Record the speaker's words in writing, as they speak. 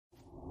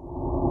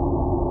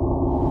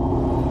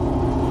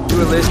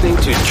listening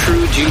to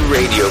True Jew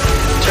Radio.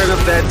 Turn up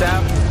that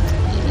dial.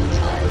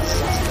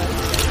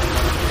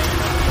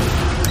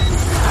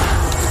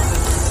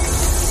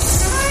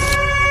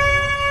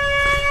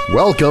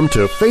 Welcome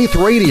to Faith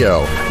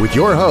Radio with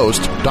your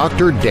host,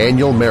 Dr.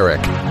 Daniel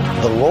Merrick.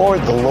 The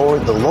Lord, the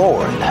Lord, the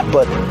Lord.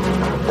 But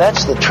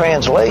that's the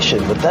translation,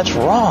 but that's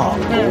wrong.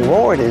 The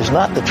Lord is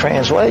not the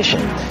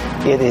translation.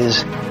 It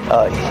is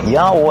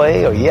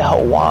Yahweh or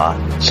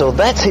Yahweh. So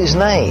that's his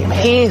name.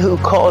 He who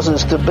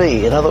causes to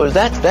be. In other words,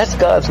 that's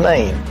God's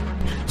name.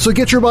 So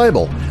get your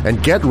Bible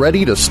and get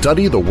ready to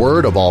study the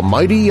Word of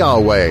Almighty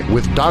Yahweh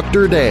with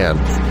Dr. Dan.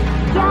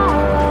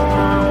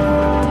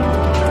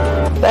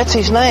 That's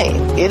his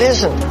name. It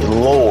isn't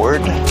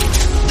Lord.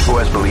 Who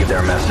has believed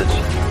their message?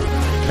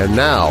 And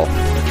now,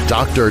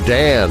 Dr.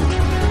 Dan.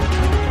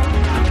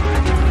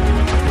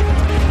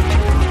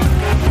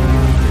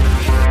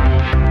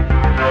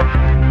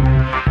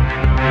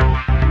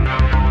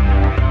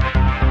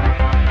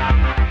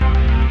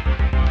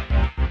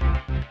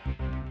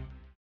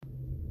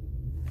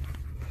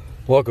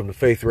 Welcome to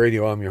Faith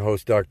Radio. I'm your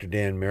host, Dr.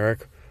 Dan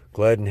Merrick.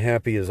 Glad and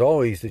happy as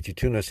always that you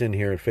tune us in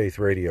here at Faith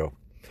Radio.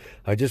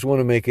 I just want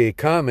to make a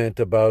comment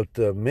about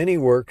the many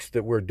works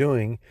that we're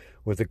doing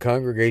with the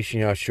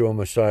Congregation Yahshua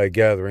Messiah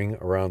Gathering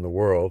around the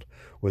world,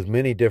 with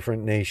many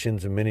different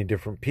nations and many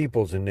different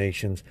peoples and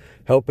nations,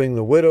 helping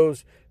the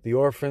widows, the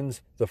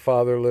orphans, the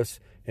fatherless,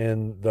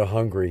 and the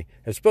hungry,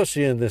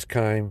 especially in this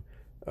time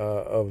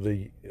of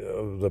the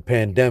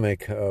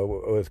pandemic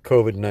with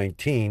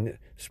COVID-19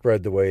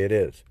 spread the way it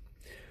is.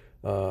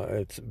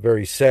 It's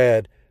very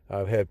sad.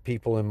 I've had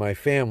people in my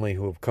family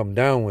who have come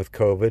down with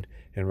COVID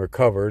and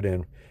recovered,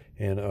 and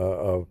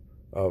a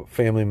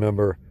family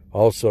member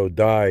also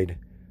died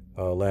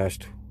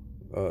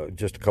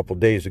just a couple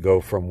days ago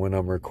from when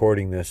I'm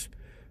recording this.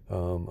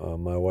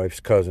 My wife's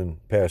cousin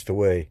passed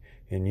away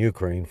in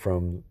Ukraine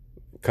from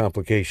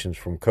complications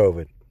from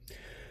COVID.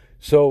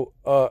 So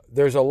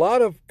there's a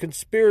lot of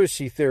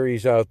conspiracy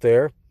theories out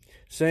there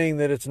saying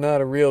that it's not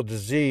a real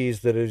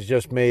disease, that it's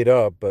just made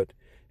up, but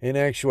in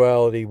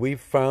actuality,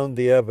 we've found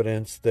the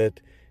evidence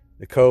that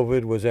the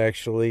COVID was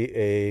actually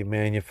a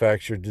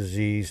manufactured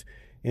disease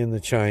in the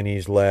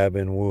Chinese lab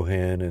in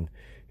Wuhan,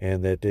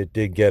 and that it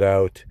did get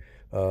out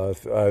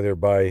either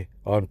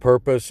on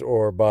purpose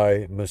or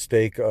by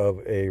mistake of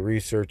a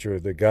researcher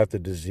that got the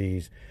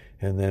disease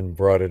and then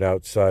brought it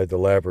outside the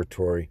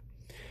laboratory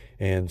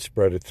and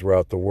spread it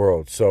throughout the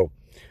world. So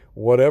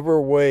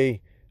whatever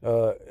way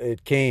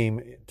it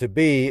came to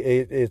be,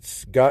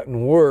 it's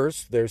gotten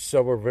worse. There's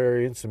several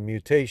variants and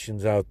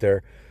mutations out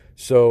there.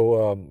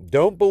 So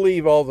don't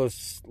believe all the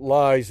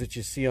lies that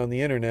you see on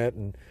the internet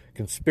and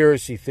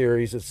conspiracy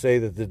theories that say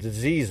that the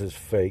disease is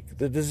fake.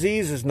 The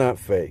disease is not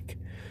fake.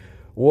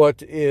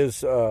 What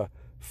is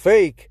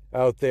fake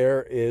out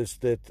there is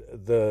that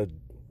the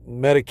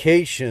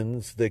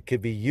medications that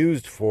could be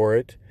used for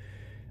it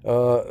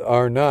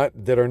are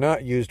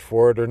not used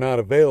for it, or not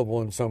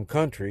available in some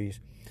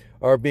countries,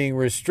 are being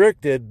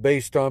restricted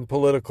based on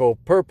political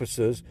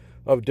purposes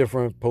of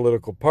different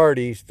political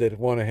parties that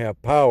want to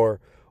have power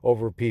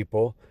over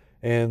people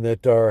and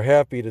that are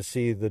happy to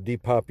see the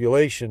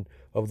depopulation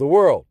of the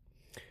world.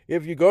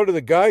 If you go to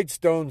the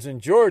Guidestones in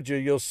Georgia,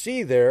 you'll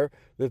see there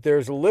that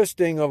there's a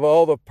listing of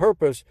all the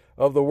purpose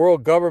of the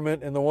world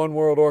government and the One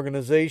World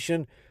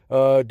Organization,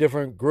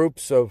 different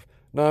groups of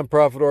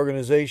nonprofit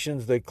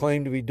organizations that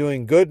claim to be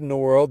doing good in the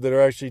world that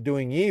are actually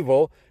doing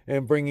evil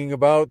and bringing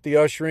about the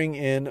ushering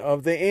in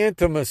of the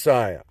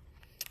anti-Messiah.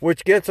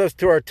 Which gets us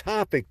to our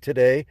topic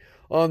today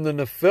on the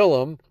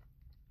Nephilim.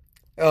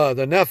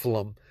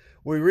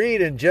 We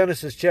read in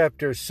Genesis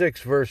chapter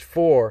 6, verse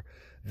 4,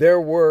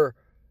 there were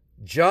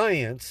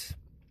giants,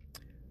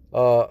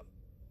 or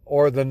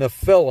the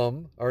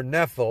Nephilim, or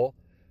Nephil,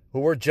 who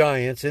were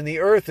giants in the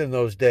earth in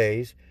those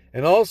days.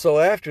 And also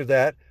after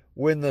that,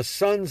 when the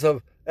sons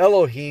of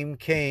Elohim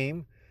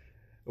came,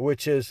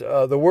 which is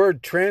the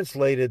word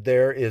translated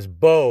there is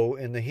bo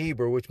in the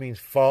Hebrew, which means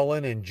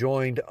fallen and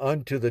joined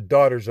unto the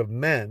daughters of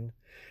men,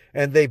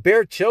 and they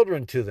bare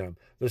children to them.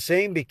 The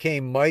same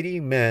became mighty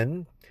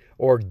men,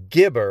 or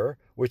Gibber,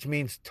 which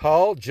means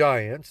tall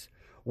giants,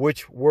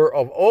 which were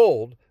of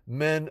old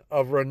men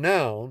of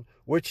renown,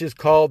 which is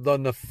called the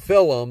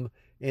Nephilim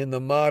in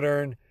the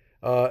modern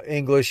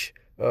English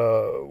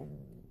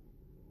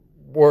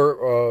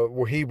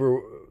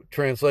Hebrew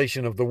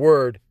translation of the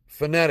word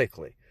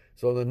phonetically.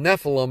 So the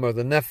Nephilim, or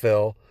the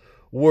Nephil,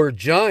 were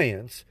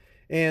giants,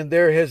 and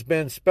there has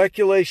been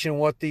speculation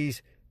what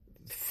these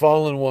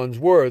fallen ones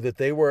were, that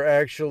they were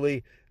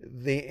actually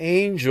the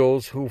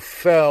angels who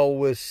fell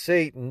with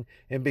Satan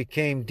and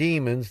became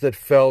demons that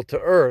fell to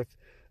earth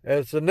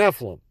as the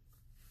Nephilim.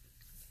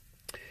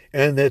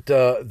 And that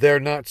they're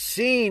not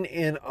seen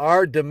in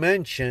our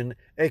dimension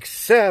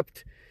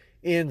except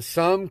in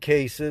some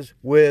cases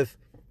with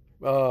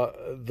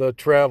the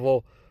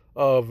travel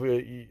of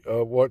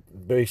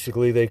what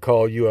basically they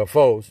call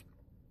UFOs,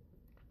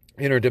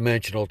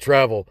 interdimensional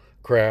travel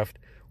craft,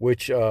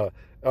 which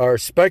are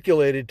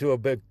speculated to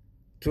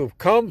have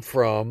come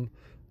from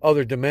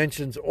other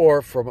dimensions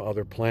or from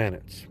other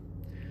planets.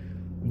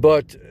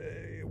 But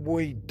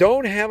we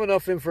don't have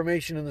enough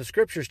information in the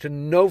scriptures to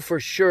know for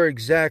sure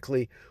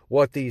exactly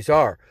what these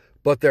are.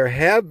 But there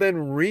have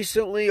been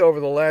recently, over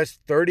the last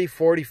 30,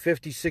 40,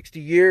 50, 60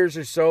 years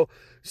or so,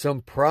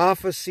 some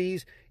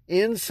prophecies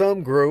in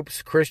some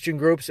groups, Christian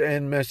groups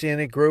and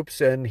Messianic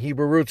groups and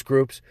Hebrew roots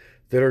groups,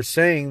 that are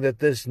saying that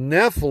this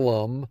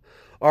Nephilim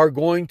are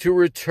going to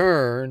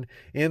return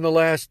in the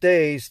last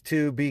days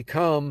to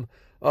become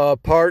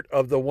part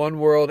of the one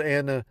world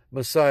and the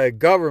Messiah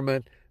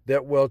government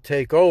that will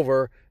take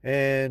over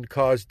and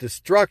cause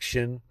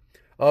destruction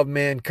of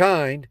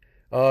mankind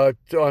on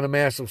a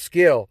massive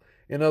scale.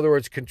 In other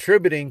words,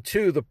 contributing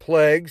to the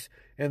plagues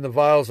and the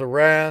vials of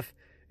wrath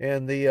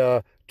and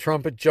the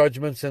trumpet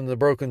judgments and the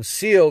broken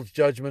seals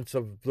judgments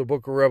of the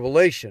book of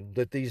Revelation,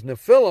 that these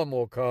Nephilim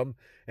will come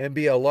and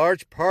be a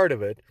large part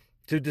of it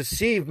to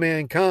deceive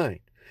mankind.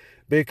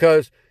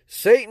 Because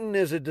Satan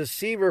is a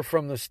deceiver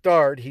from the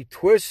start. He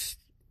twists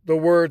the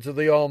words of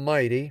the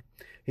Almighty.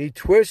 He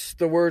twists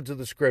the words of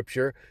the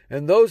Scripture,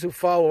 and those who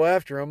follow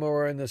after him, who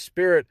are in the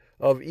spirit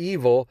of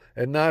evil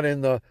and not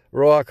in the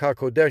Ruach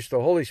HaKodesh,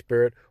 the Holy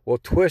Spirit, will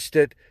twist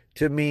it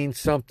to mean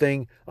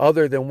something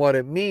other than what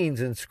it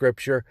means in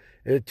Scripture,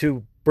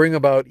 to bring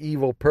about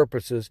evil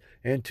purposes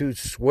and to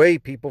sway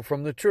people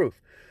from the truth.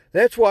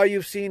 That's why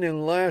you've seen in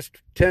the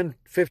last 10,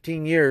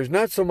 15 years,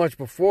 not so much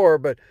before,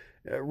 but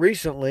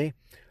recently,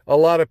 a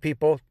lot of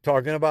people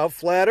talking about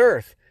flat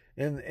earth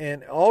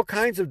and all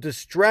kinds of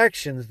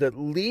distractions that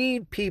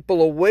lead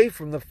people away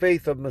from the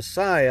faith of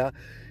Messiah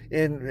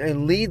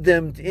and lead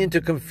them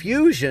into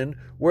confusion,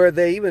 where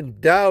they even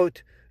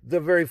doubt the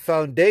very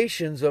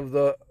foundations of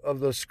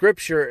the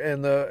Scripture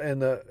and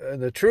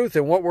the truth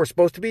and what we're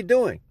supposed to be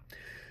doing.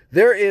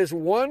 There is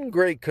one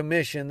great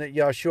commission that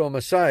Yahshua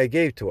Messiah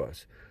gave to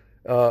us.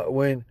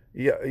 When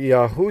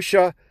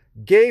Yahusha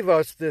gave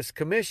us this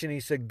commission, he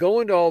said,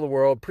 go into all the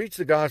world, preach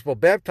the gospel,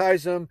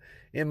 baptize them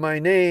in my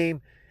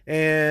name,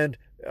 and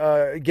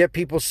get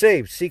people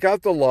saved. Seek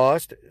out the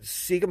lost,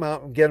 seek them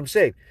out and get them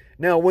saved.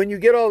 Now, when you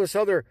get all this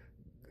other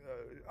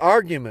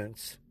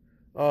arguments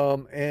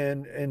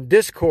and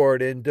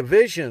discord and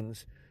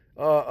divisions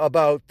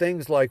about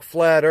things like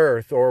flat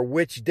earth or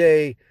which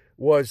day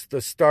was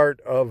the start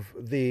of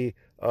the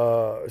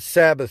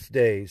Sabbath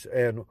days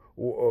and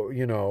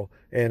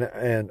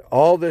and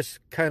all this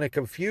kind of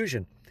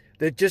confusion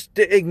that just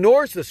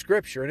ignores the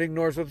Scripture and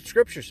ignores what the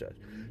Scripture says.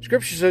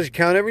 Scripture says you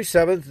count every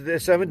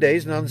 7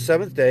 days, and on the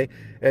seventh day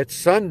at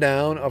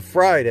sundown of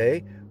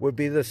Friday would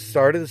be the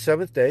start of the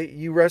seventh day.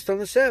 You rest on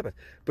the Sabbath.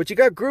 But you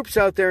got groups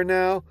out there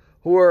now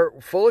who are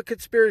full of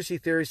conspiracy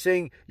theories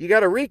saying you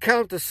got to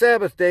recount the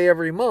Sabbath day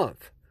every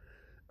month.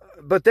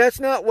 But that's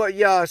not what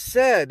Yah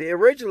said.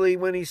 Originally,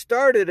 when he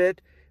started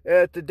it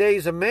at the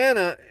days of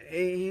manna,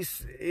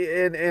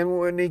 and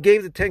when he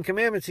gave the Ten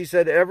Commandments, he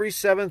said every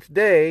seventh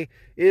day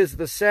is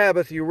the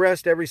Sabbath. You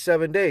rest every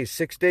 7 days.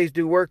 6 days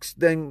do works,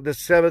 then the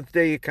seventh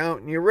day you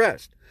count and you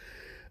rest.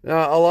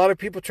 Now, a lot of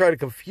people try to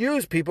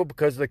confuse people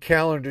because the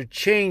calendar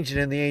changed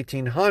in the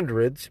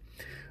 1800s,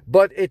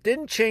 but it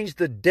didn't change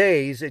the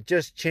days, it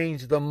just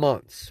changed the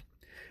months.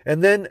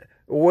 And then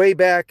way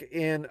back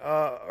in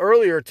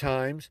earlier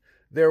times,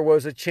 there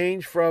was a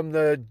change from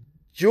the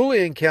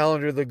Julian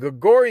calendar, the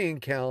Gregorian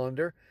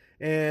calendar,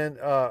 and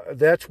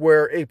that's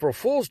where April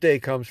Fool's Day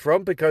comes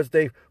from, because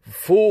they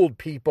fooled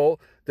people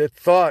that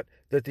thought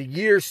that the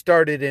year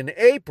started in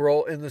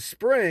April in the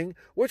spring,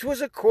 which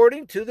was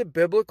according to the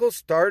biblical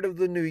start of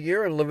the new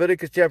year in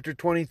Leviticus chapter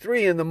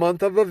 23 in the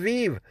month of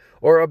Aviv,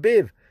 or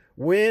Abiv,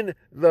 when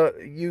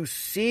you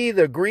see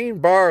the green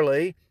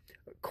barley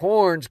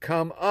corns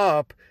come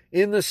up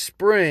in the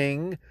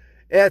spring.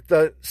 At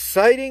the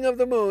sighting of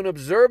the moon,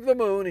 observe the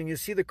moon, and you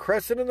see the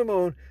crescent of the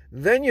moon,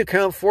 then you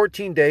count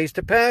 14 days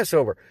to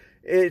Passover.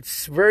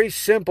 It's very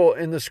simple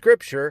in the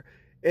Scripture,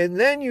 and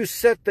then you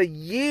set the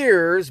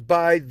years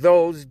by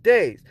those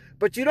days.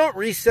 But you don't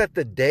reset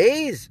the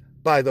days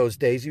by those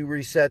days. You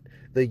reset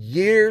the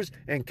years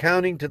and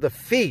counting to the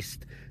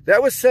feast.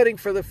 That was setting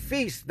for the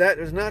feast. That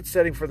is not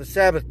setting for the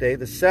Sabbath day.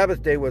 The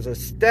Sabbath day was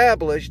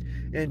established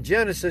in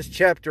Genesis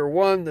chapter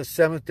 1. The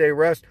seventh day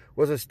rest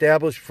was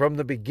established from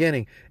the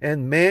beginning.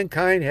 And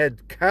mankind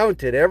had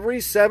counted every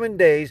 7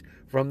 days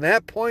from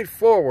that point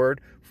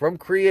forward from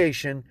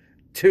creation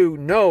to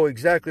know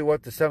exactly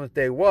what the seventh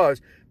day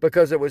was,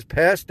 because it was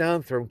passed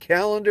down from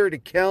calendar to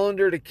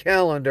calendar to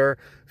calendar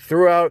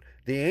throughout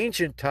the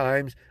ancient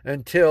times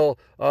until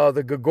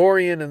the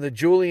Gregorian and the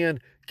Julian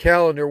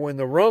calendar, when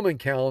the Roman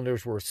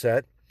calendars were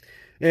set.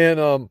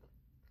 And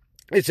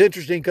it's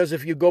interesting because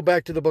if you go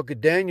back to the book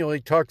of Daniel,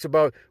 he talks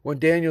about when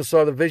Daniel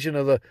saw the vision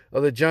of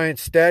the giant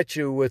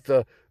statue with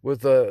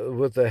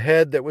the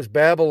head that was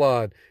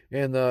Babylon,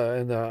 and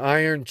the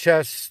iron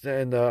chest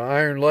and the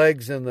iron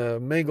legs and the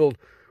mingled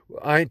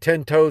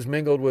 10 toes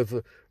mingled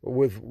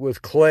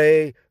with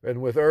clay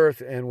and with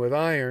earth and with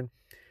iron.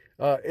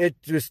 It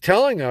was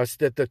telling us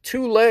that the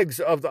two legs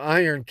of the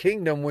Iron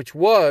Kingdom, which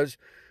was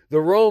the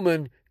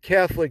Roman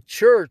Catholic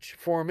Church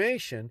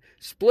formation,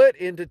 split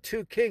into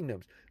two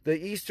kingdoms.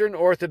 the Eastern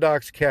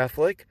Orthodox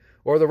Catholic,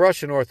 or the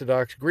Russian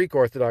Orthodox, Greek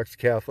Orthodox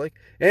Catholic,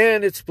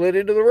 and it's split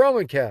into the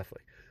Roman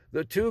Catholic.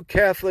 The two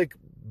Catholic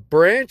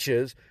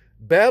branches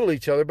battle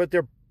each other, but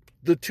they're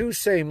the two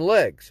same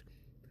legs.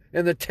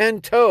 And the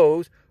 10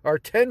 toes are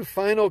 10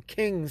 final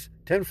kings,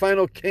 10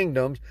 final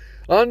kingdoms,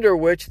 under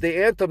which the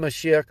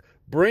Antimashiach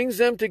brings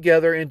them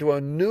together into a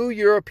new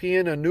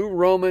European, a new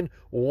Roman,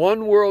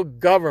 one world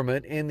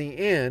government in the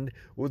end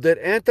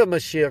that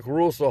Antimashiach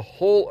rules the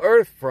whole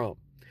earth from.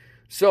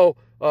 So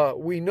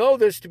we know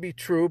this to be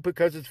true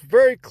because it's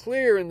very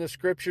clear in the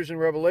scriptures in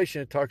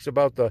Revelation. It talks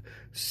about the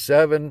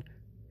 7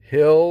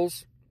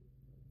 hills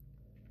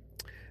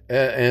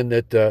and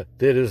that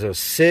it is a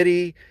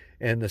city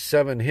and the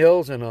 7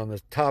 hills, and on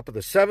the top of the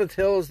 7th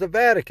hill is the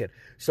Vatican.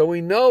 So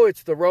we know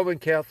it's the Roman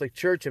Catholic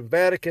Church and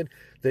Vatican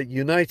that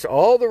unites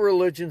all the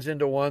religions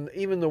into one.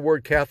 Even the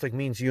word Catholic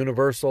means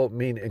universal,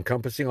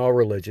 encompassing all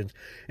religions.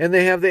 And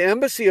they have the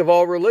embassy of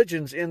all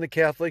religions in the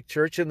Catholic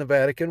Church in the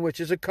Vatican, which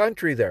is a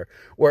country there,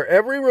 where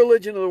every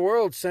religion of the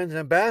world sends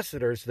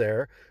ambassadors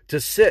there to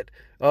sit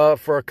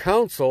for a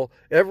council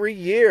every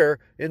year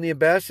in the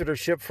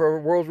ambassadorship for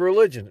world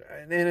religion.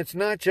 And it's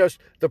not just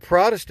the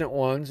Protestant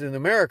ones in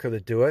America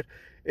that do it.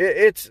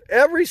 It's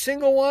every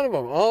single one of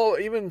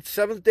them. Even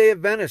Seventh-day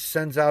Adventist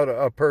sends out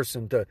a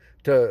person to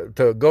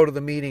go to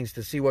the meetings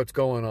to see what's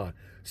going on.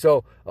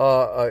 So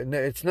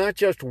it's not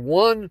just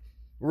one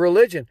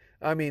religion.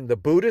 I mean, the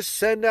Buddhists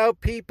send out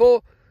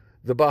people,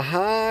 the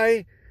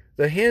Baha'i,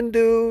 the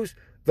Hindus,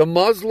 the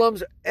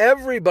Muslims,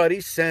 everybody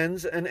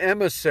sends an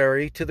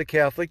emissary to the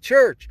Catholic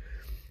Church.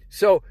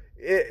 So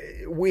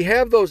we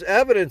have those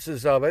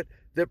evidences of it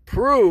that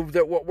prove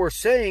that what we're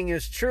saying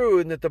is true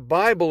and that the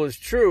Bible is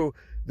true,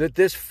 that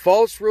this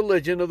false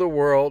religion of the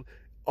world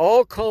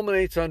all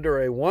culminates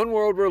under a one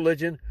world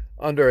religion,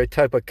 under a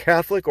type of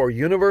Catholic or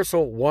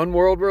universal one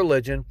world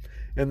religion,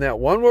 and that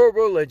one world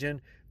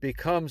religion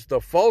becomes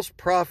the false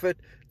prophet,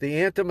 the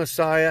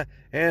anti-Messiah,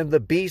 and the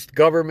beast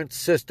government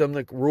system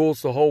that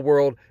rules the whole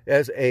world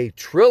as a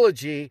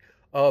trilogy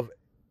of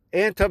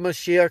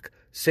anti-Mashiach,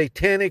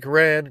 satanic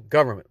ran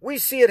government. We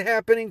see it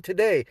happening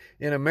today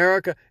in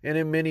America and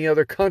in many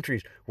other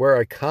countries where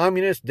a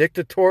communist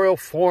dictatorial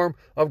form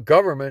of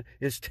government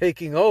is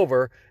taking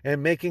over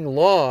and making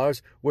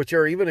laws which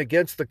are even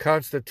against the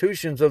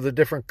constitutions of the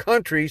different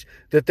countries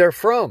that they're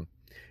from.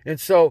 And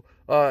so,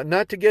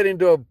 not to get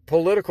into a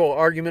political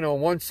argument on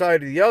one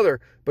side or the other,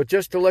 but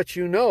just to let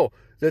you know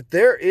that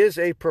there is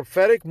a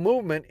prophetic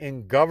movement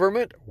in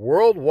government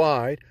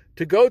worldwide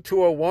to go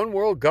to a one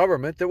world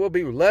government that will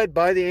be led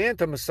by the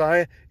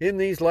anti-Messiah in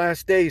these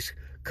last days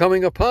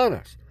coming upon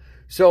us.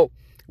 So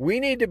we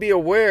need to be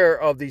aware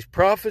of these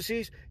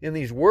prophecies and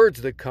these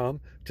words that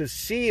come to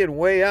see and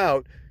weigh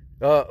out,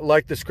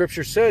 like the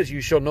scripture says,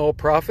 you shall know a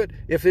prophet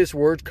if his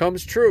word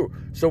comes true.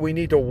 So we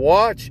need to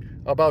watch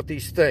about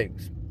these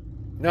things.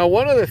 Now,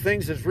 one of the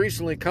things that's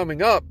recently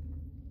coming up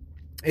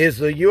is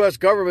the U.S.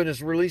 government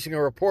is releasing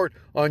a report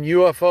on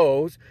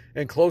UFOs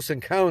and close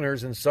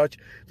encounters and such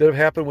that have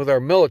happened with our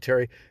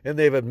military, and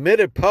they've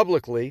admitted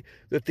publicly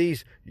that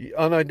these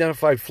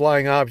unidentified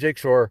flying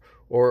objects or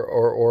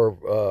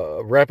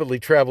rapidly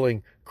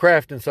traveling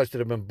craft and such that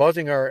have been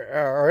buzzing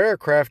our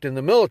aircraft in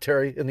the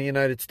military in the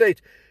United States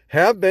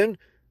have been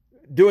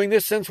doing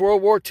this since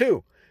World War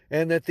II,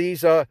 and that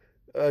these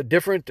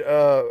different,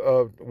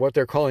 what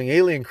they're calling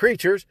alien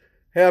creatures,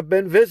 have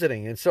been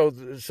visiting. And so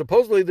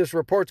supposedly this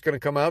report's going to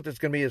come out that's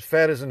going to be as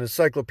fat as an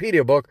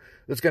encyclopedia book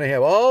that's going to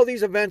have all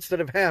these events that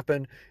have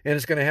happened, and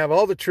it's going to have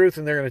all the truth,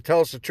 and they're going to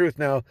tell us the truth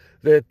now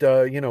that,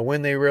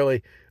 when they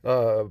really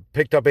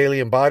picked up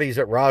alien bodies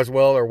at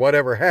Roswell or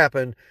whatever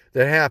happened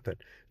that happened.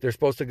 They're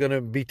supposed to going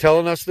to be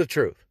telling us the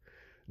truth.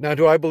 Now,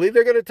 do I believe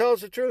they're going to tell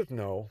us the truth?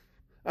 No.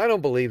 I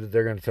don't believe that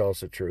they're going to tell us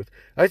the truth.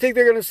 I think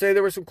they're going to say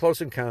there were some close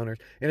encounters.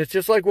 And it's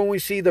just like when we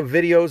see the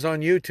videos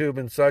on YouTube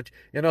and such,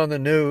 and on the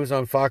news,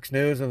 on Fox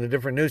News and the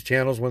different news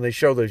channels, when they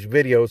show those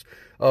videos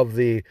of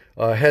the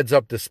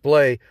heads-up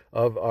display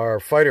of our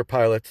fighter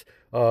pilots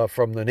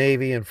from the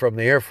Navy and from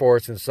the Air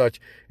Force and such.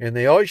 And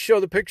they always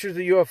show the pictures of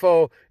the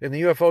UFO and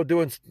the UFO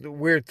doing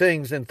weird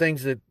things and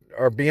things that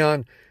are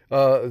beyond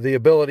the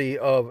ability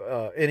of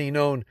any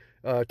known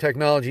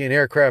technology and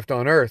aircraft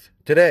on Earth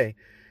today.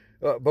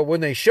 But when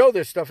they show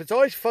this stuff, it's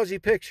always fuzzy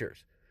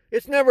pictures.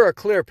 It's never a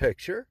clear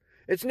picture.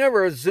 It's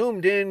never a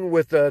zoomed in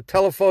with a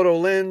telephoto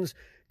lens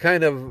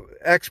kind of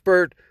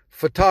expert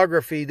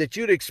photography that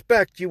you'd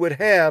expect you would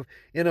have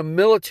in a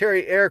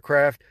military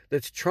aircraft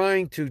that's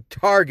trying to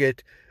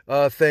target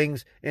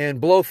things and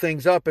blow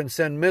things up and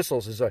send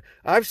missiles.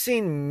 I've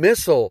seen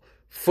missile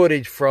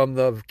footage from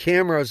the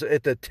cameras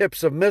at the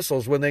tips of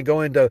missiles when they go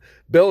into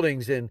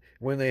buildings and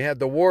when they had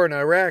the war in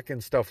Iraq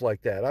and stuff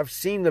like that. I've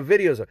seen the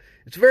videos.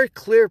 It's very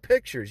clear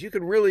pictures. You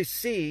can really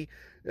see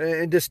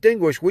and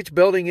distinguish which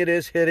building it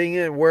is hitting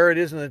and where it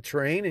is in the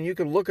terrain, and you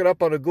can look it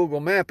up on a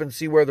Google map and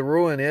see where the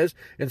ruin is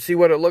and see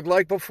what it looked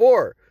like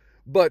before.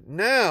 But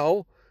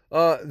now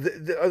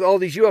all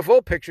these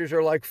UFO pictures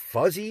are like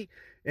fuzzy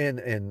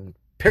and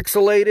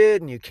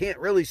pixelated, and you can't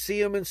really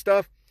see them and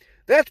stuff.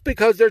 That's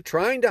because they're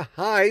trying to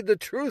hide the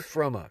truth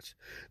from us.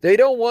 They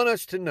don't want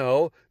us to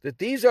know that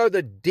these are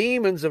the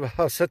demons of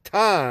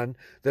Satan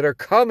that are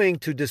coming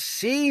to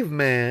deceive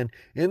man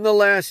in the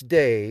last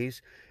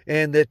days,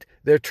 and that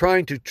they're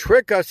trying to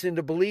trick us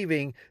into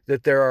believing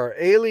that there are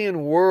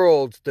alien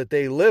worlds that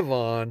they live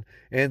on,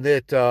 and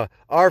that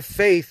our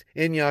faith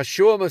in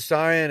Yeshua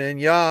Messiah and in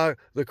Yah,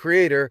 the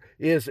Creator,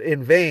 is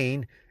in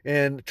vain,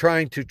 and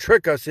trying to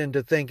trick us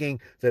into thinking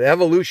that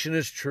evolution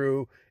is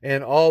true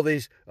and all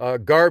these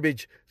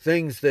garbage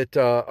things that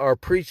are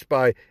preached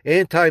by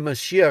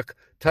anti-Mashiach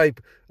type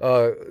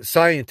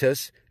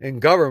scientists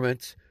and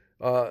governments,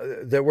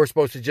 that we're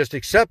supposed to just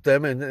accept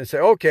them and say,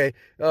 okay,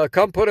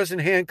 come put us in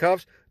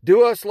handcuffs,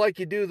 do us like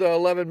you do the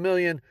 11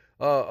 million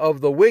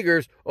of the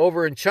Uyghurs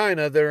over in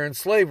China that are in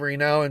slavery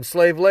now, in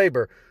slave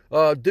labor.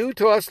 Do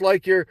to us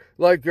like your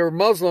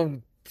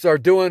Muslims are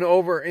doing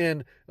over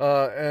in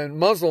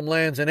Muslim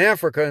lands in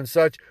Africa and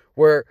such,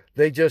 where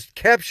they just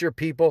capture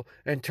people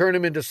and turn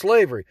them into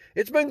slavery.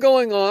 It's been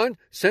going on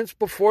since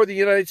before the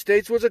United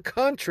States was a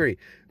country.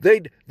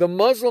 The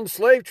Muslim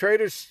slave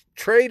traders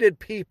traded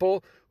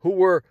people who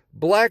were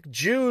black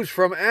Jews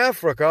from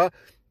Africa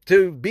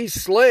to be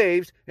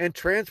slaves and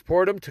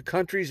transport them to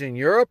countries in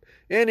Europe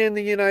and in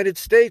the United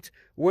States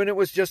when it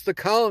was just the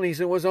colonies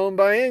and was owned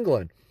by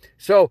England.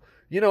 So,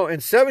 in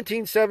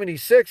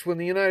 1776, when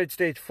the United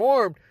States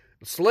formed,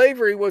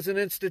 slavery was an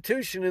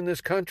institution in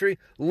this country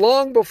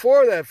long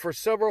before that, for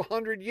several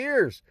hundred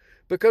years,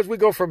 because we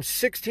go from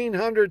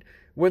 1600,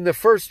 when the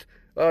first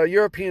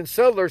European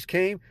settlers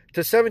came,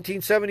 to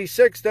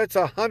 1776. That's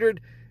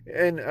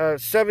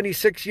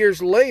 176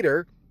 years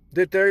later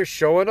that they're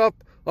showing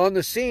up on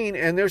the scene,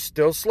 and they're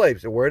still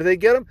slaves. And where do they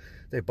get them?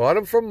 They bought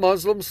them from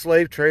Muslim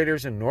slave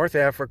traders in North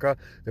Africa.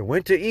 They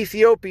went to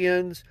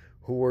Ethiopians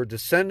who were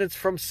descendants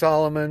from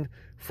Solomon,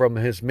 from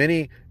his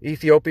many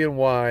Ethiopian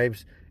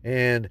wives,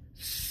 and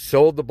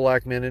sold the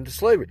black men into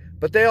slavery.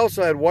 But they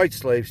also had white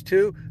slaves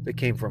too that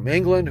came from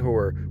England, who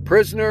were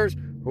prisoners,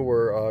 who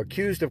were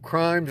accused of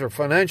crimes or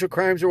financial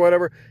crimes or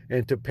whatever,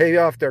 and to pay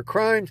off their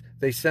crimes,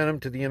 they sent them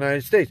to the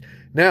United States.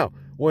 Now,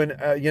 when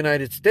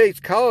United States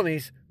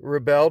colonies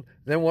rebelled,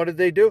 then what did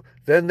they do?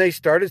 Then they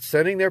started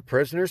sending their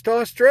prisoners to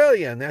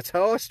Australia, and that's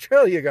how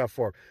Australia got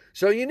formed.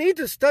 So you need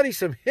to study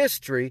some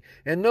history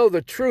and know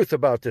the truth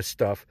about this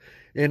stuff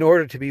in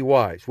order to be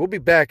wise. We'll be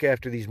back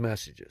after these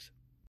messages.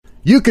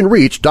 You can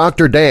reach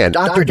Dr. Dan,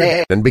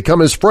 and become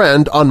his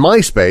friend on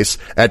MySpace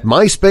at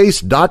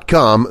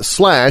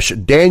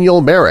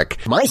myspace.com/Daniel Merrick.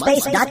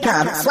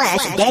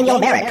 MySpace.com/Daniel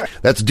Merrick.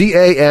 That's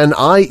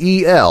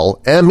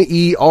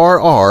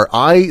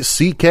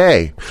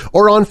DANIELMERRICK.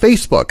 Or on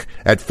Facebook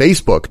at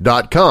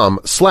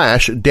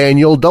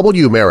Facebook.com/Daniel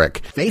W.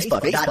 Merrick.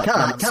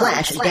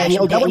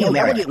 Facebook.com/Daniel W.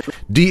 Merrick.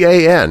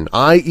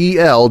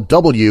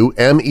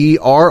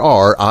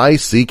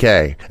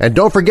 DANIELWMERRICK. And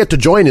don't forget to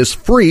join his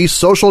free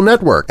social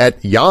network at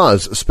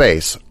Yah's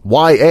Space,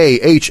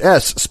 YAHS.org.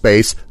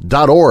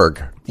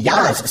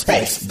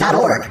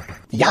 YahsSpace.org.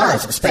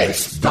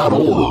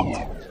 YahsSpace.org.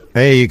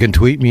 Hey, you can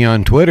tweet me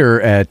on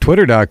Twitter at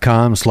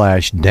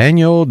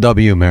twitter.com/Daniel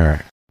W.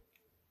 Merrick.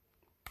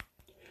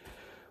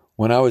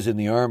 When I was in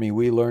the Army,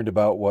 we learned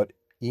about what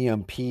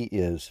EMP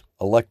is,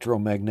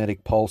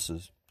 electromagnetic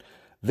pulses.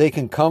 They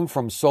can come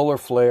from solar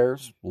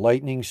flares,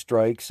 lightning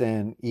strikes,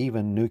 and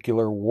even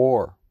nuclear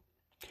war.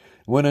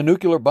 When a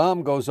nuclear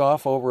bomb goes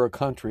off over a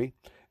country,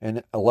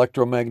 an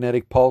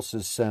electromagnetic pulse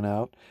is sent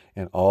out,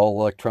 and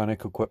all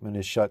electronic equipment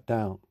is shut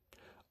down.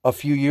 A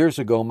few years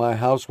ago, my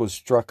house was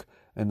struck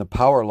and the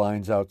power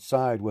lines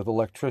outside with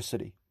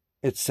electricity.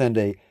 It sent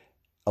a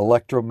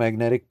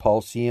electromagnetic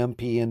pulse,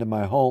 EMP, into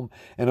my home,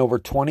 and over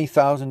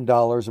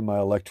 $20,000 of my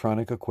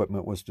electronic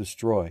equipment was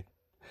destroyed.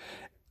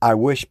 I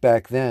wish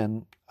back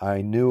then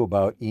I knew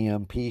about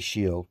EMP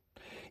Shield.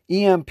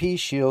 EMP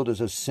Shield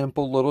is a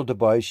simple little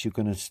device you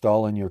can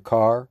install in your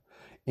car,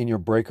 in your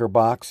breaker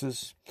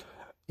boxes,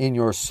 in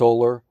your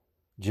solar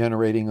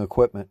generating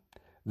equipment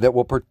that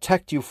will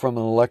protect you from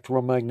an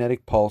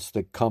electromagnetic pulse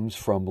that comes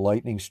from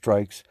lightning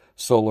strikes,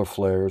 solar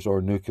flares,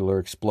 or nuclear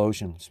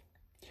explosions.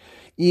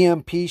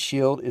 EMP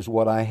Shield is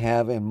what I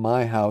have in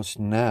my house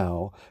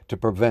now to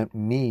prevent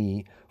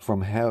me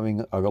from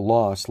having a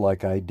loss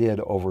like I did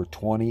over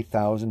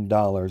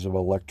 $20,000 of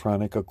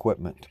electronic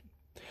equipment.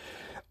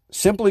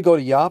 Simply go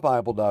to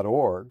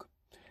yahbible.org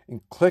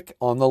and click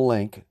on the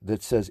link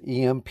that says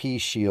EMP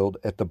Shield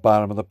at the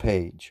bottom of the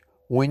page.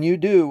 When you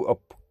do,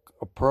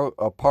 a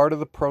part of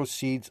the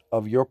proceeds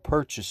of your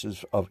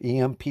purchases of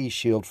EMP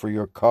Shield for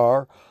your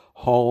car,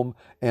 home,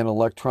 and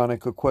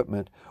electronic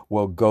equipment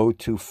will go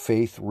to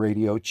Faith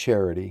Radio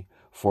Charity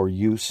for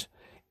use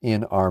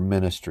in our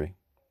ministry.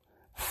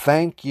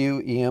 Thank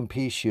you,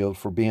 EMP Shield,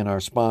 for being our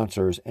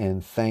sponsors,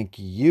 and thank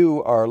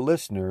you, our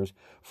listeners,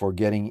 for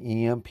getting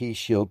EMP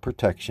Shield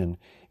protection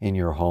in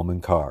your home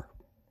and car.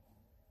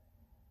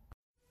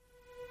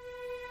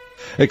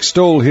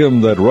 Extol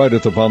him that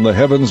rideth upon the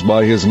heavens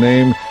by his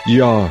name,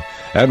 Yah,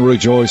 and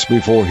rejoice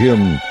before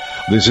him.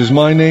 This is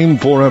my name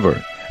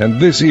forever,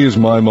 and this is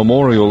my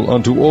memorial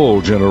unto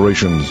all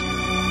generations.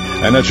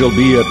 And it shall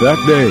be at that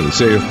day,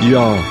 saith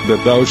Yah,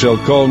 that thou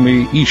shalt call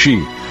me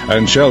Ishi,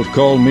 and shalt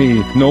call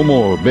me no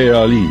more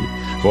Baali.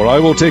 For I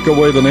will take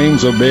away the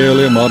names of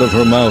Baalim out of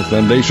her mouth,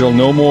 and they shall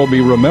no more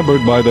be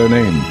remembered by their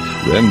name.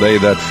 Then they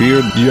that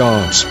feared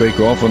Yah spake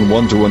often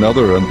one to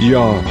another, and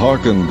Yah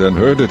hearkened and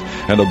heard it,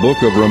 and a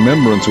book of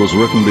remembrance was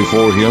written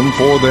before him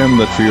for them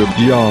that feared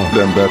Yah,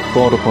 and that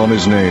thought upon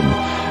his name.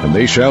 And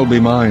they shall be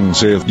mine,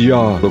 saith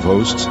Yah of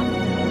hosts.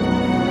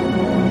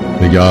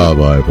 The Yah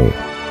Bible,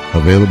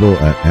 available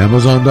at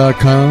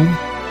Amazon.com,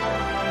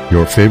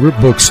 your favorite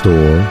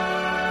bookstore,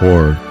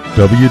 or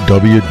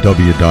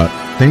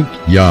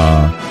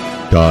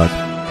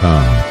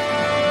www.thinkyah.com.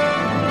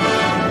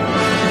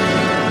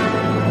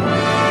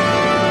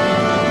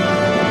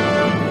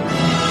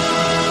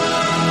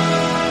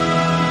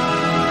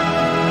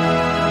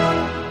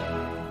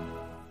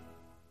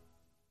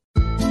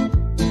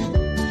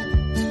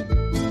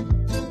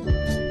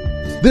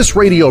 This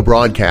radio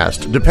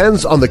broadcast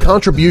depends on the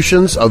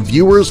contributions of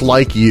viewers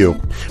like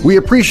you. We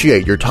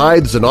appreciate your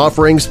tithes and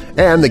offerings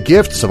and the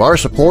gifts of our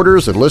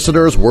supporters and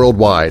listeners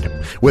worldwide.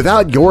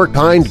 Without your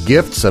kind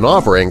gifts and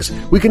offerings,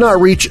 we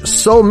cannot reach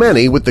so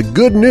many with the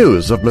good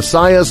news of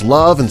Messiah's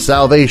love and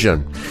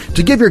salvation.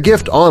 To give your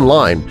gift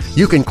online,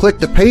 you can click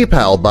the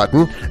PayPal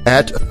button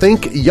at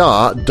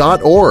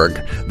thinkyah.org.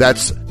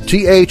 That's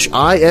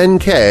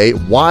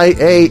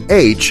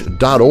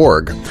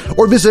thinkyah.org,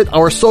 or visit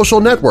our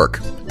social network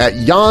at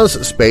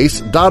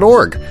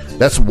yahsspace.org.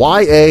 That's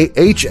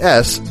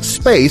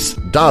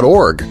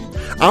YAHS-space.org.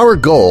 Our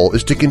goal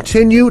is to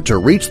continue to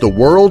reach the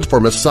world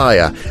for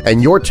Messiah,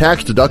 and your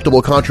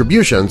tax-deductible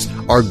contributions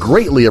are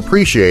greatly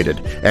appreciated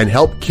and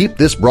help keep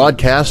this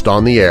broadcast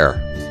on the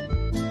air.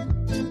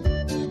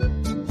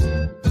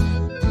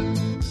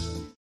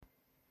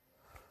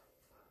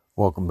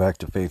 Welcome back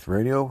to Faith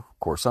Radio. Of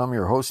course, I'm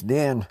your host,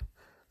 Dan,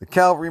 the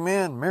Calvary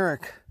Man,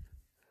 Merrick.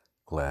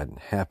 Glad and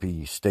happy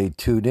you stayed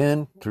tuned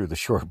in through the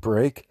short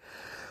break.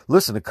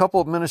 Listen, a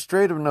couple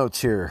administrative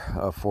notes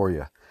here for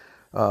you.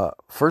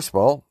 First of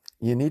all,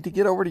 you need to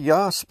get over to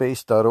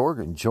yahspace.org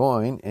and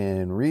join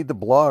and read the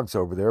blogs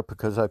over there,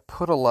 because I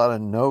put a lot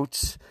of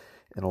notes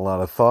and a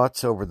lot of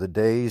thoughts over the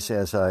days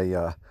as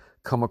I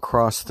come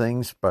across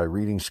things by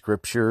reading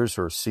scriptures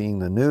or seeing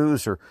the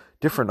news or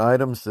different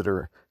items that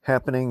are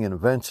happening in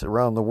events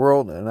around the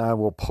world, and I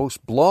will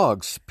post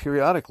blogs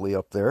periodically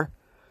up there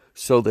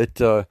so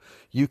that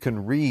you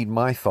can read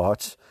my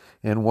thoughts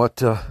and what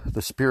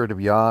the Spirit of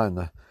Yah and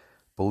the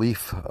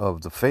belief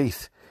of the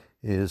faith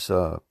is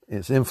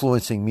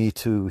influencing me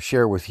to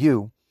share with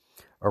you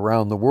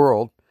around the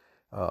world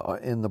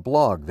in the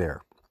blog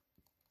there.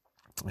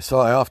 So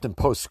I often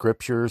post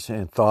scriptures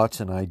and thoughts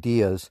and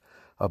ideas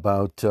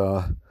about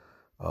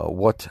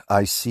what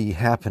I see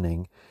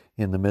happening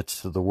in the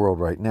midst of the world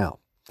right now.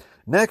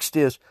 Next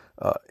is,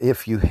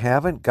 if you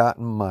haven't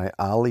gotten my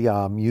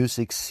Aliyah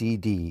music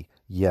CD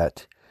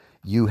yet,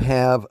 you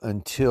have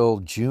until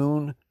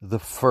June the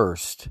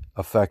 1st,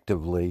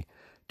 effectively,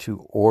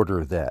 to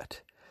order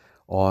that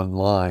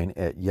online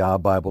at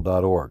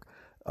yahbible.org.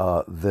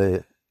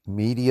 The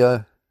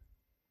media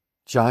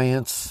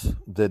giants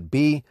that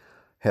be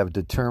have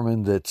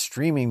determined that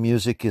streaming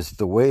music is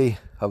the way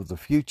of the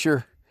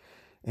future,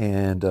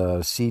 and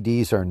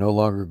CDs are no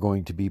longer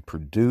going to be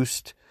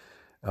produced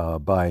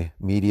by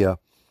media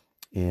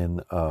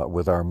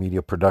with our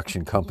media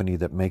production company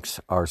that makes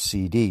our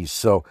CDs.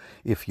 So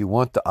if you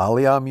want the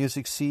Aliyah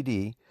music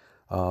CD,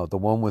 the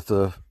one with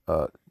the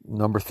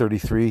number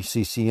 33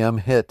 CCM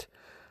hit,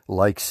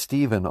 Like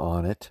Stephen,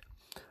 on it,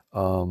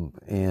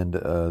 and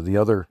the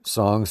other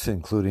songs,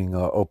 including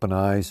Open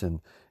Eyes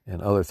and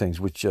other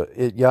things, which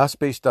at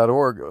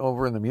yahspace.org,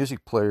 over in the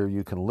music player,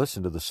 you can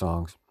listen to the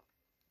songs.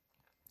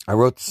 I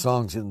wrote the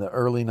songs in the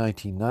early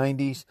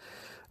 1990s.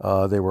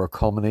 They were a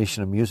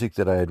culmination of music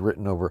that I had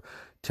written over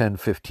 10,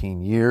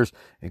 15 years,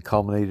 and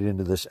culminated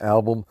into this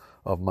album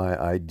of my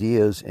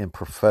ideas and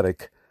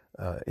prophetic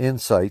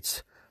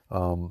insights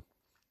of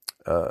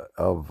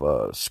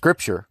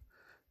Scripture,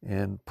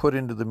 and put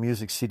into the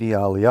music CD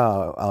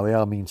Aliyah.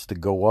 Aliyah means to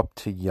go up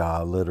to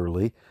Yah,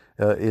 literally.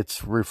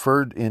 It's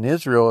referred in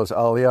Israel as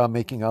Aliyah.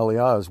 Making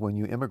Aliyah is when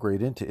you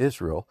immigrate into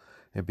Israel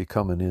and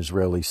become an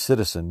Israeli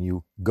citizen.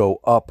 You go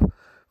up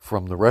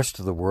from the rest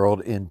of the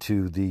world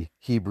into the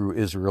Hebrew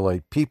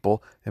Israelite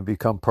people and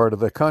become part of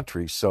the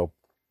country. So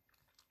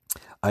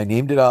I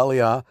named it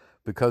Aliyah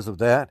because of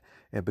that,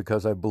 and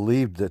because I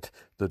believed that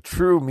the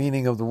true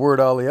meaning of the word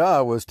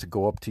Aliyah was to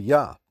go up to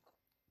Yah.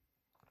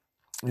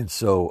 And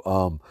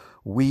so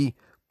we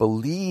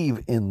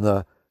believe in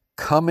the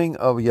coming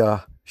of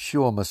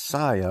Yahshua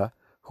Messiah,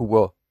 who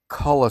will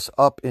call us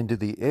up into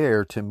the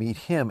air to meet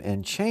him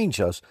and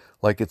change us,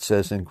 like it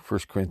says in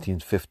 1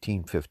 Corinthians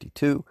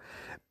 15:52.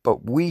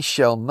 But we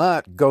shall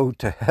not go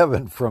to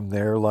heaven from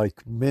there,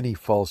 like many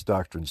false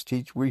doctrines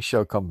teach. We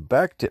shall come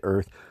back to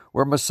earth,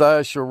 where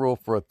Messiah shall rule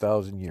for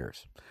 1,000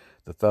 years,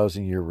 the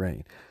 1,000-year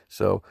reign.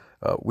 So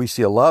we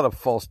see a lot of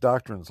false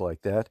doctrines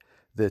like that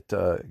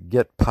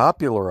get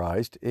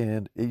popularized,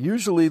 and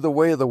usually the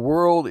way of the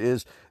world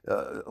is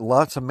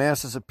lots of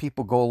masses of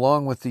people go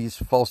along with these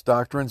false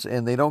doctrines,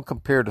 and they don't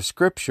compare to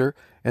Scripture,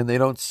 and they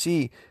don't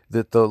see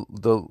that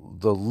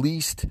the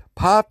least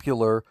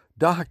popular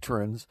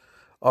doctrines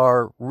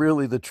are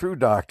really the true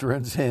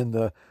doctrines, and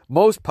the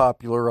most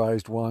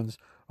popularized ones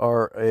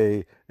are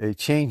a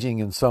changing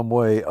in some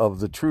way of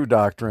the true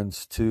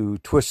doctrines to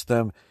twist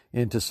them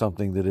into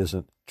something that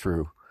isn't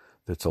true,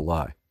 that's a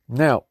lie.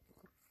 Now,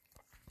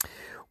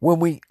 when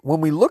we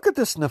look at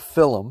this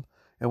Nephilim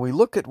and we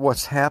look at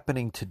what's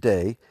happening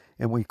today,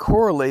 and we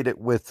correlate it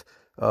with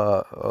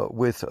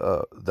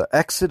the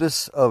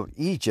exodus of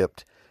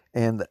Egypt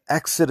and the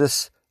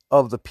exodus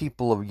of the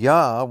people of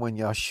Yah when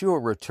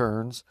Yahshua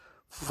returns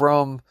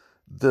from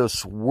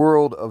this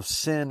world of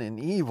sin and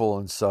evil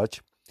and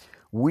such,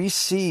 we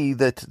see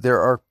that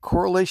there are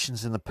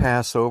correlations in the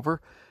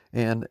Passover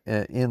and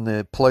in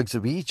the plagues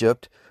of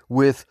Egypt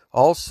with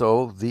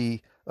also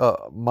the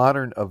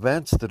modern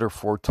events that are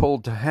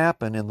foretold to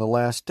happen in the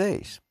last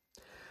days.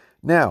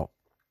 Now,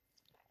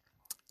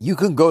 you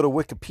can go to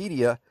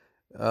Wikipedia,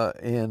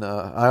 and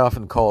I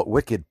often call it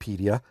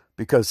Wickedpedia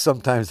because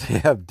sometimes they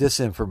have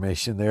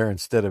disinformation there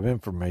instead of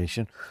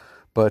information.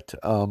 But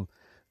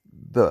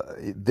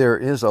there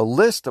is a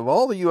list of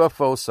all the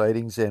UFO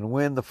sightings and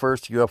when the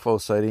first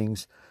UFO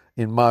sightings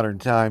in modern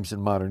times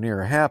and modern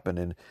era happened.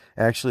 And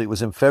actually, it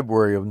was in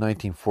February of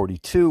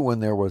 1942 when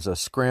there was a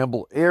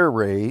scramble air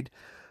raid.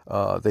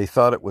 They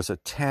thought it was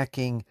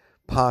attacking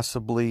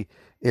possibly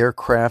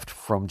aircraft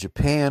from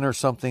Japan or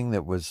something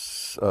that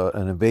was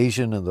an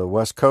invasion of the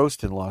West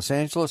Coast in Los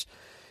Angeles.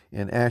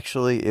 And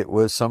actually, it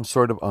was some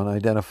sort of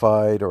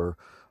unidentified or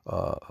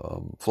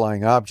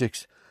flying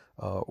objects,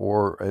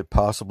 or it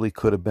possibly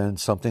could have been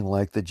something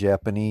like the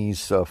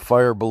Japanese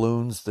fire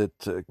balloons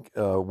that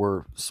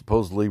were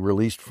supposedly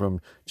released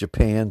from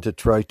Japan to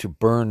try to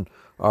burn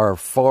our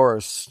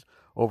forests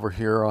over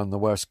here on the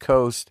West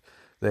Coast.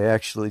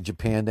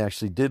 Japan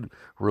actually did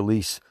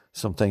release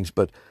some things,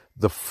 but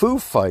the Foo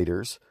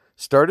Fighters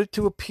started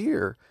to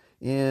appear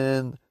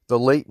in the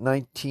late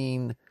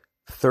 1930s,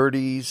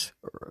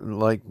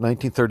 like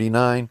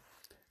 1939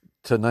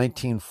 to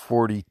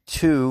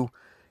 1942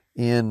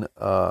 in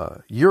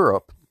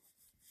Europe,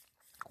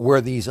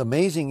 where these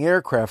amazing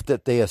aircraft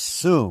that they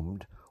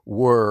assumed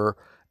were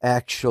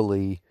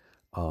actually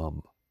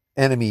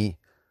enemy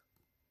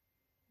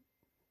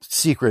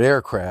secret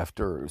aircraft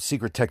or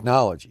secret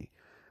technology.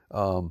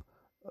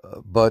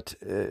 But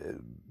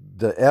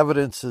the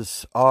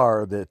evidences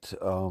are that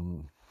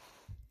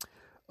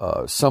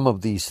some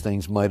of these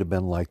things might have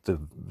been like the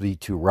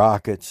V-2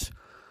 rockets,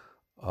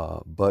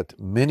 but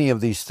many of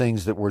these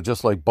things that were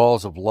just like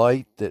balls of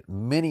light that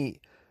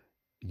many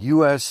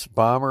U.S.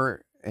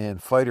 bomber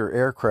and fighter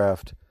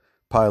aircraft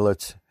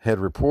pilots had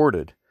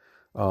reported,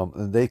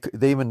 and they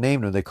even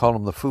named them, they called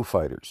them the Foo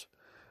Fighters,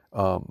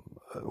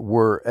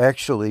 were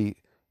actually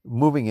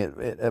moving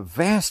at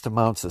vast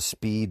amounts of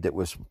speed that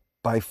was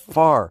by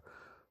far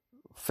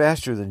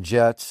faster than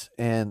jets,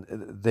 and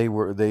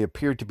they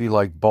appeared to be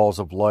like balls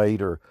of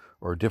light or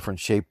different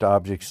shaped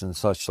objects and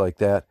such like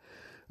that.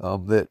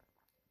 That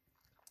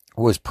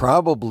was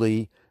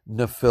probably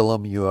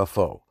Nephilim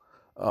UFO.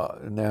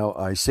 Now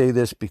I say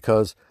this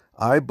because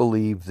I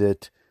believe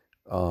that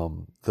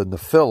the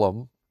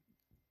Nephilim,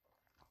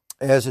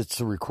 as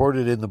it's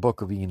recorded in the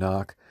book of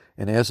Enoch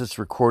and as it's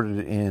recorded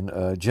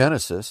in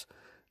Genesis,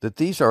 that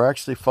these are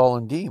actually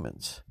fallen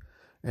demons,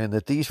 and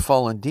that these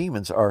fallen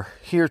demons are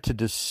here to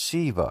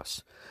deceive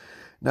us.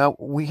 Now,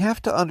 we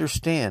have to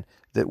understand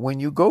that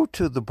when you go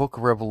to the book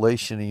of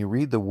Revelation and you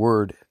read the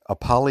word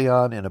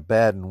Apollyon and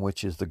Abaddon,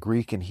 which is the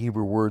Greek and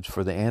Hebrew words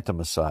for the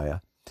Anti-Messiah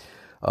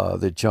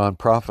that John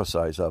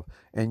prophesies of,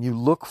 and you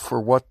look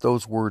for what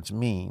those words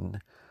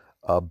mean,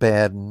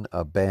 Abaddon,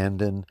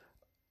 abandon,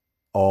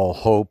 all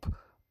hope,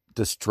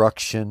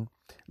 destruction,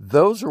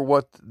 those are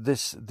what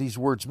these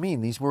words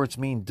mean. These words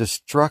mean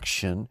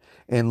destruction,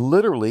 and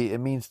literally it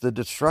means the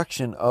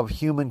destruction of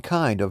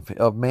humankind,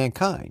 of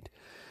mankind.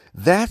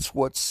 That's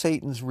what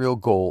Satan's real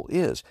goal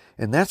is.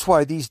 And that's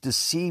why these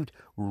deceived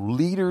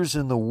leaders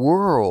in the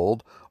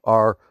world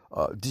are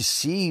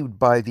deceived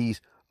by these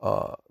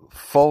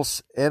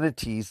false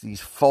entities,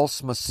 these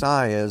false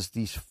messiahs,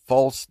 these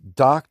false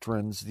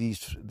doctrines,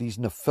 these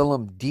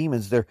Nephilim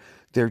demons. They're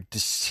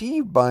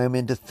deceived by them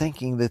into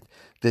thinking that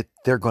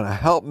they're going to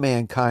help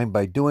mankind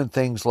by doing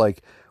things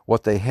like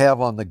what they have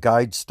on the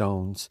guide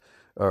stones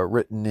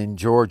written in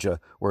Georgia,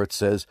 where it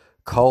says,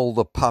 cull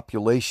the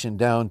population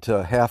down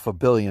to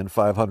 500 million,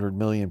 500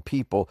 million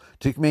people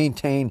to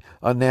maintain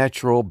a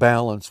natural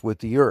balance with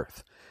the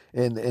earth.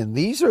 And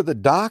these are the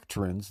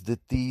doctrines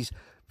that these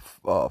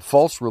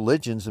false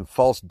religions and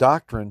false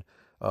doctrine,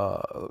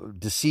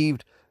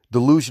 deceived,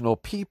 delusional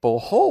people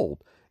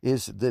hold,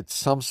 is that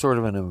some sort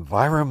of an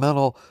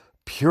environmental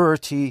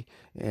purity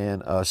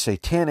and a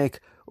satanic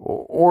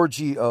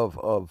orgy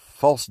of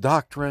false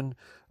doctrine,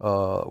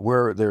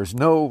 where there's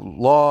no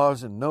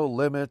laws and no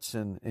limits,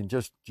 and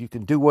just you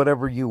can do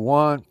whatever you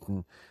want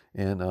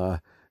and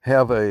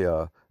have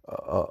a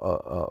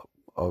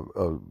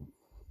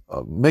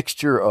a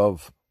mixture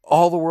of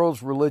all the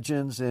world's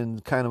religions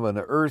and kind of an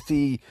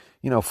earthy,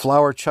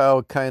 flower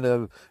child kind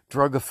of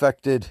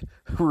drug-affected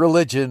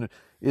religion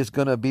is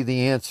going to be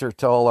the answer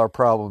to all our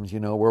problems,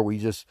 where we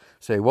just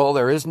say, well,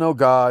 there is no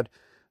God,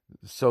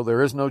 so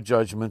there is no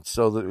judgment,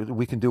 so that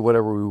we can do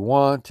whatever we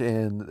want,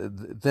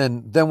 and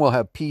then we'll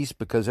have peace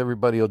because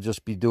everybody will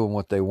just be doing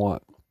what they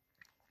want.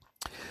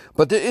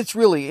 But it's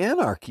really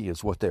anarchy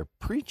is what they're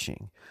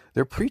preaching.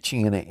 They're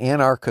preaching in an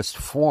anarchist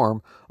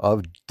form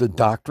of the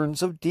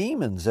doctrines of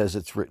demons, as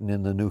it's written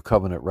in the New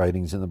Covenant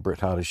writings in the Brit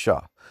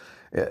Hadashah.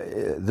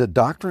 The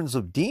doctrines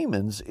of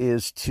demons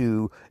is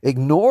to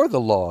ignore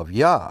the law of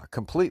Yah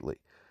completely.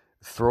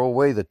 Throw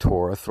away the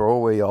Torah, throw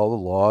away all the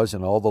laws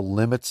and all the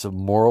limits of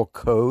moral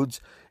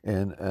codes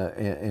and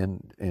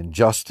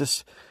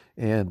justice,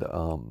 and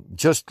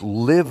just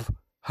live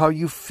how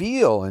you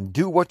feel and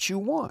do what you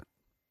want.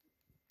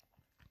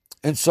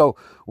 And so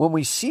when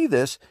we see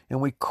this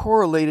and we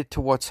correlate it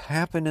to what's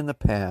happened in the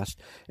past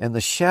and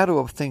the shadow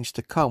of things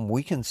to come,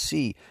 we can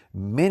see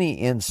many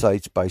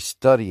insights by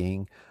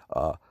studying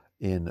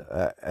in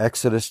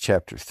Exodus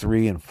chapter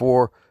 3 and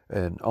 4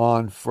 and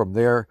on from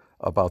there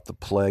about the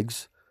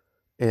plagues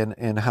and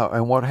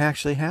what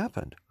actually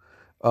happened.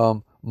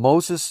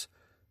 Moses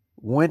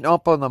went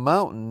up on the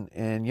mountain,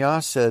 and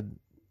Yah said,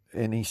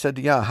 and he said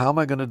to Yah, how am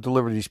I going to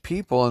deliver these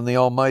people? And the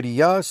Almighty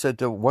Yah said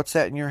to, what's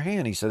that in your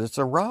hand? He said, it's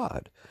a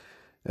rod,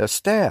 a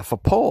staff, a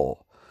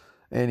pole.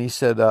 And he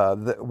said,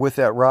 with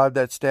that rod,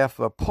 that staff,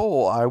 a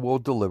pole, I will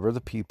deliver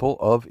the people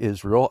of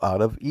Israel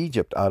out of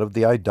Egypt, out of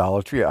the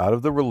idolatry, out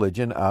of the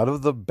religion, out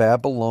of the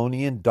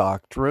Babylonian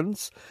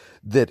doctrines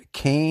that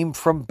came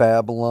from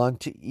Babylon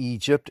to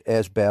Egypt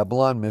as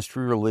Babylon,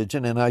 mystery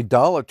religion, and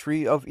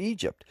idolatry of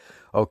Egypt.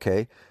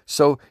 Okay,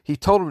 so he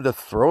told him to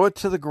throw it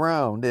to the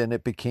ground, and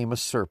it became a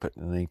serpent.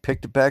 And he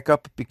picked it back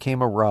up, it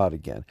became a rod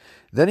again.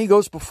 Then he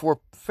goes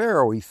before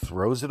Pharaoh, he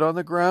throws it on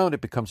the ground,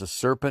 it becomes a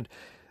serpent.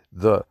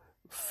 The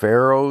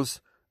Pharaoh's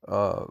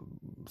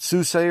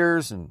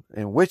soothsayers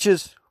and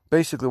witches,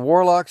 basically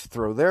warlocks,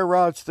 throw their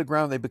rods to the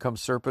ground, they become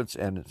serpents,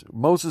 and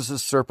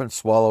Moses' serpent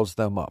swallows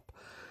them up.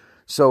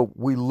 So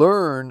we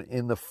learn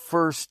in the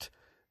first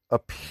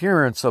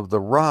appearance of the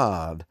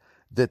rod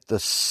that the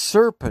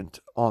serpent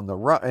on the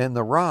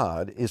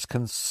rod is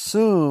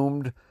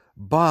consumed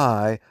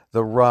by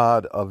the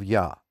rod of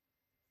Yah.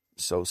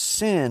 So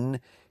sin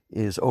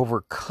is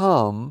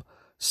overcome,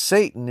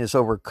 Satan is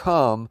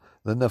overcome,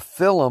 the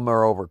Nephilim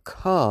are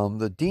overcome,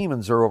 the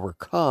demons are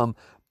overcome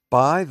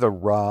by the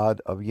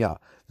rod of Yah.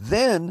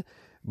 Then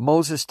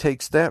Moses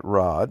takes that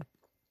rod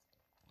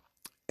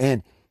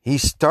and he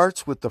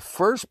starts with the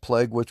first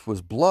plague, which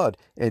was blood,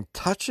 and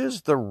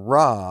touches the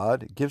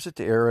rod, gives it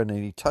to Aaron,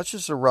 and he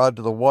touches the rod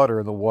to the water,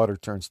 and the water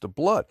turns to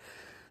blood.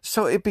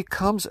 So it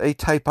becomes a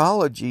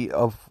typology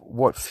of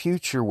what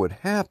future would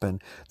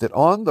happen, that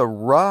on the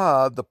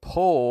rod, the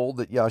pole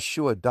that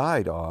Yeshua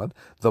died on,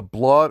 the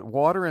blood,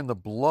 water in the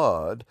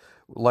blood,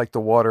 like the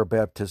water of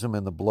baptism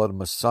and the blood of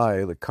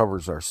Messiah that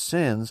covers our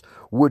sins,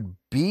 would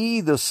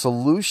be the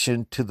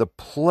solution to the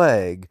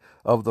plague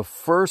of the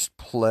first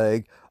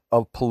plague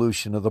of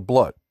pollution of the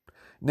blood.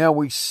 Now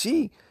we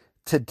see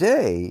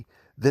today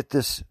that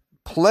this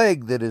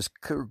plague that has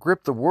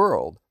gripped the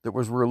world, that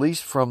was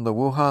released from the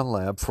Wuhan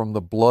lab from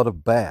the blood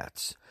of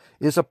bats,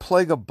 is a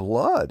plague of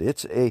blood.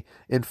 It's a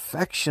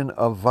infection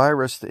of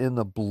virus in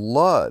the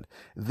blood.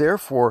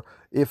 Therefore,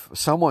 if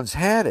someone's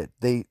had it,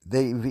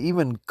 they've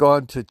even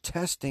gone to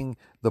testing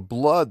the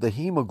blood, the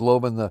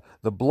hemoglobin,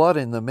 the blood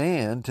in the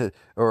man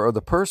or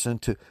the person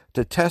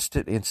to test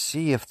it and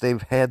see if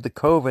they've had the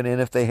COVID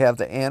and if they have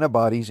the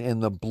antibodies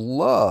in the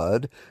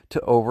blood to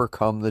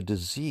overcome the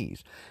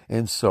disease.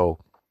 And so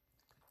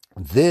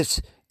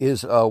this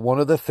is one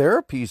of the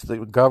therapies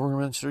that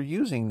governments are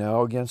using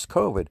now against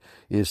COVID,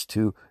 is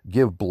to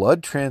give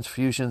blood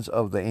transfusions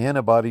of the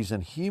antibodies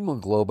and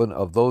hemoglobin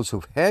of those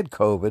who've had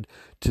COVID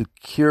to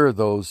cure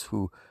those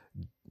who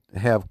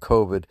have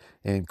COVID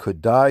and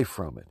could die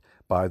from it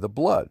by the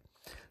blood.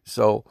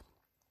 So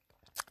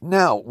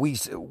now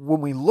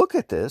when we look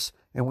at this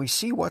and we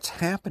see what's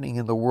happening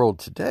in the world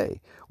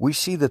today, we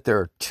see that there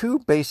are two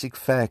basic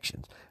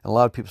factions. And a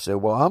lot of people say,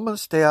 well, I'm going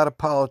to stay out of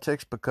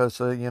politics because,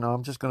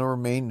 I'm just going to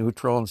remain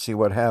neutral and see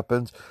what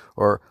happens,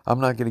 or I'm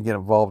not going to get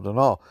involved at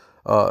all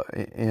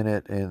in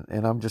it,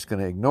 and I'm just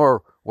going to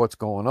ignore what's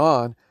going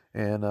on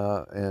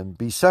and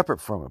be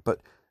separate from it. But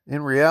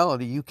in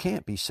reality, you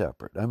can't be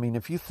separate. I mean,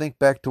 if you think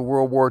back to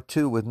World War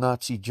II with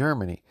Nazi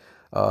Germany,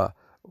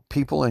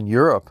 people in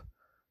Europe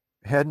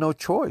had no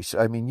choice.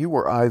 I mean, you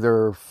were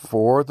either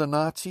for the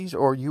Nazis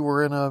or you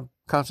were in a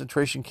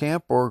concentration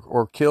camp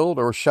or killed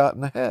or shot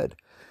in the head.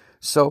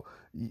 So,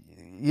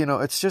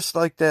 it's just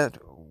like that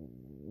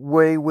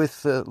way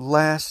with the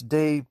last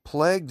day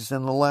plagues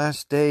and the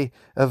last day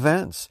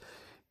events.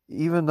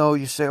 Even though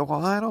you say,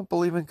 well, I don't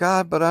believe in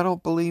God, but I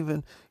don't believe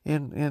in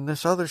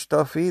this other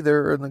stuff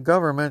either, in the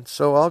government,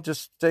 so I'll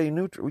just stay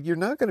neutral. You're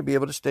not going to be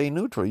able to stay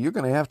neutral. You're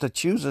going to have to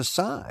choose a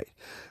side,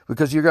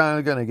 because you're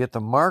going to get the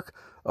mark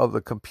of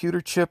the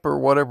computer chip or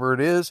whatever it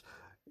is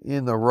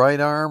in the right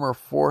arm or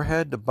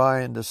forehead to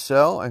buy and to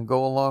sell, and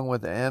go along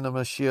with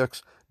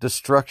Antimashiach's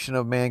destruction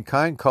of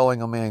mankind,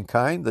 calling of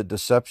mankind, the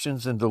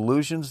deceptions and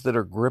delusions that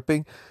are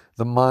gripping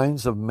the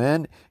minds of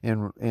men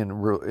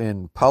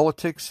in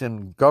politics,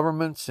 in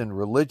governments, in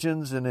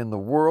religions, and in the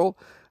world.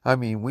 I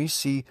mean, we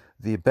see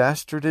the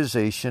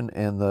bastardization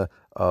and the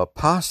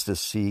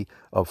apostasy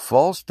of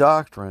false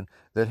doctrine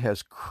that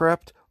has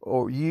crept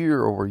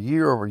year over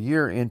year over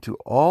year into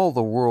all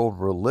the world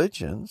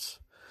religions.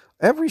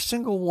 Every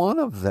single one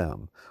of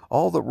them,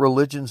 all the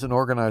religions and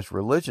organized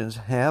religions,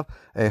 have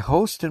a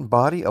host and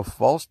body of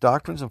false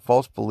doctrines and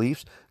false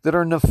beliefs that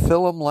are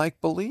Nephilim-like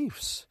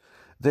beliefs.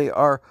 They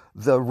are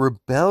the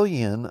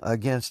rebellion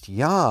against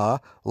Yah,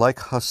 like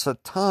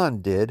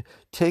Hasatan did,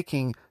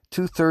 taking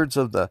 2/3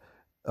 of the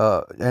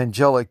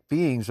angelic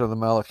beings, or the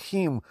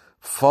Malachim,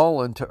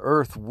 fallen to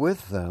earth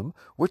with them,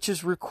 which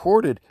is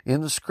recorded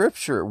in the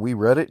scripture. We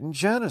read it in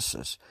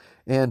Genesis.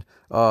 And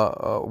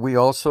we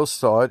also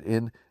saw it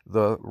in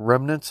the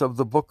remnants of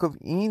the book of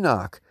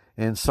Enoch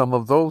and some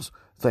of those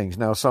things.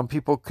 Now, some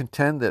people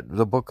contend that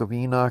the book of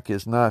Enoch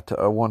is not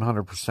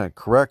 100%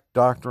 correct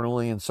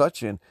doctrinally and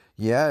such, and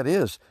yeah, it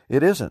is.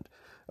 It isn't.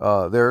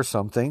 There are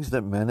some things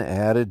that men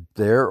added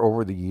there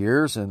over the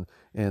years, and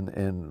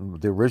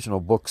the original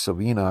books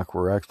of Enoch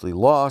were actually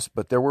lost,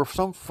 but there were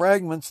some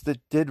fragments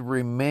that did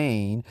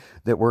remain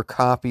that were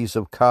copies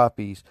of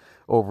copies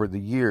over the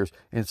years.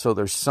 And so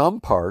there's some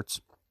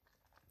parts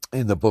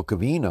in the book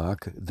of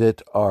Enoch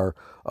that are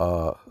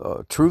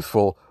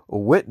truthful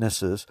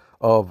witnesses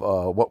of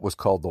what was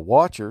called the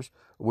Watchers,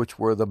 which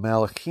were the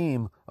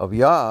Malachim of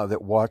Yah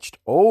that watched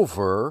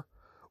over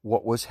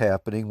what was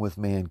happening with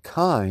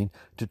mankind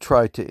to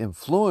try to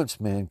influence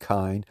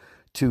mankind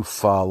to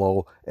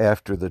follow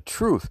after the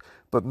truth.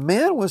 But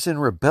man was in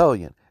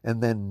rebellion,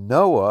 and then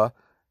Noah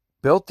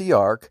built the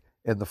ark,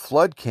 and the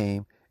flood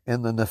came,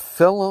 and the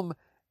Nephilim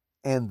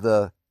and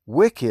the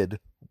wicked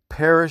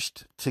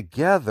perished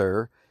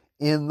together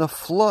in the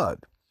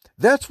flood.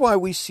 That's why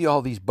we see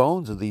all these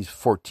bones of these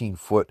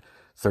 14-foot,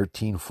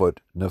 13-foot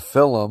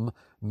Nephilim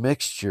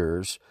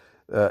mixtures.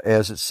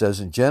 As it says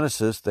in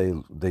Genesis,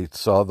 they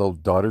saw the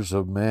daughters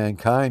of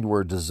mankind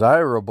were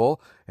desirable,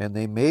 and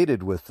they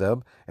mated with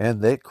them,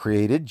 and they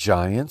created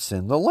giants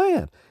in the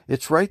land.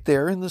 It's right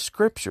there in the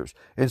scriptures.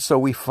 And so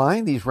we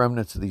find these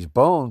remnants of these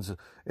bones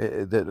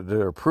that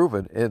are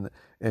proven.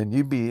 And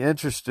you'd be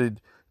interested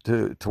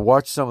to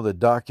watch some of the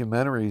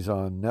documentaries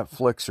on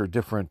Netflix or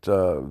different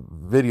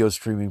video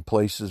streaming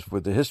places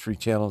with the History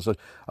Channel and such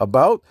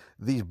about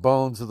these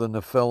bones of the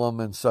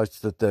Nephilim and such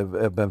that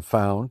have been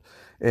found,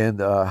 and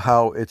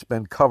how it's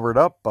been covered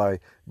up by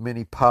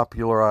many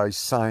popularized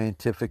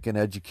scientific and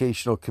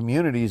educational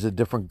communities of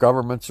different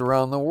governments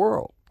around the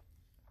world.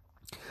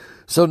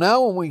 So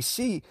now when we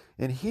see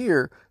and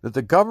hear that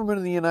the government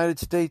of the United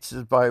States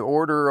is, by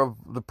order of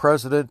the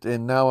president,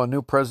 and now a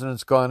new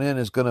president's gone in,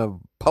 is going to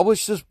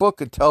publish this book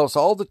and tell us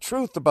all the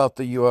truth about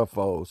the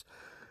UFOs,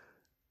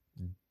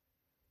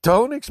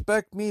 don't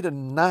expect me to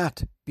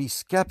not be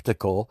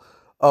skeptical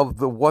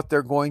of what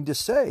they're going to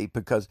say,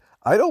 because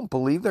I don't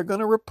believe they're going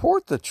to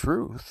report the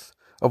truth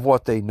of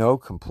what they know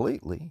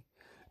completely,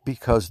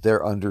 because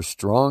they're under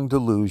strong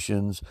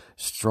delusions,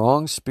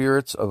 strong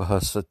spirits of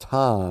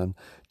Hasatan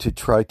to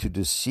try to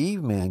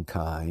deceive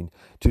mankind,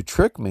 to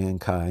trick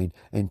mankind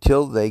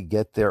until they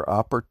get their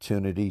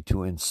opportunity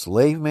to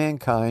enslave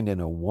mankind in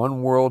a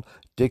one-world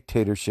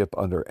dictatorship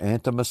under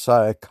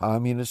anti-Messiah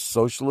communist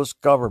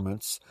socialist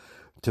governments,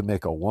 to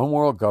make a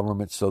one-world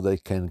government so they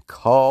can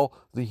call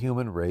the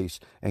human race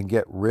and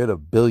get rid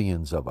of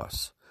billions of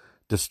us.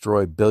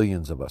 Destroy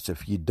billions of us.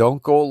 If you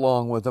don't go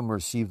along with them,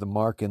 receive the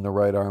mark in the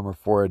right arm or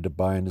forehead to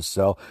buy and to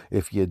sell,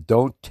 if you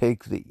don't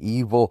take the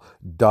evil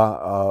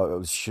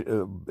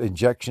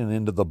injection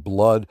into the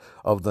blood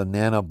of the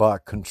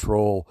nanobot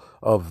control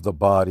of the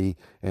body,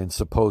 and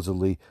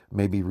supposedly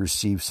maybe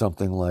receive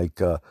something like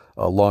a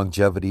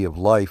longevity of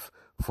life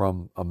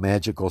from a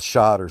magical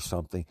shot or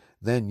something,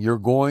 then you're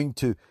going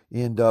to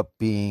end up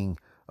being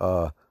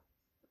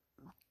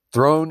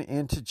thrown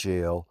into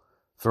jail,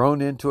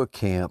 thrown into a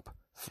camp,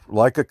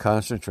 like a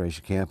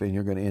concentration camp, and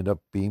you're going to end up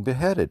being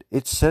beheaded.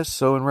 It says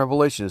so in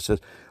Revelation. It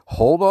says,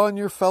 hold on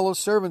your fellow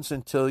servants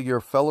until your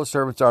fellow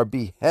servants are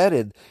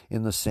beheaded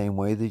in the same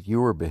way that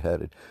you were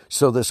beheaded.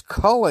 So this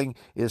culling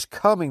is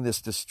coming,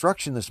 this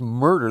destruction, this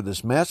murder,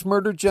 this mass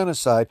murder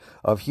genocide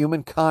of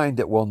humankind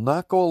that will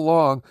not go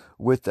along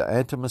with the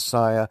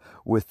anti-Messiah,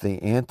 with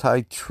the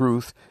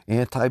anti-truth,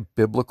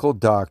 anti-biblical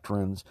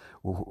doctrines,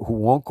 who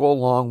won't go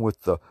along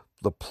with the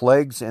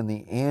plagues and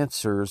the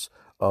answers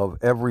of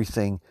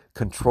everything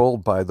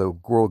controlled by the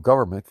world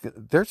government.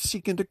 They're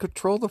seeking to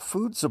control the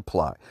food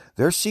supply.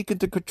 They're seeking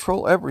to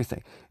control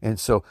everything. And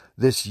so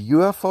this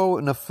UFO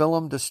and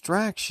Nephilim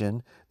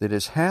distraction that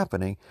is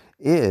happening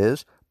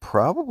is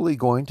probably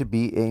going to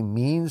be a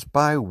means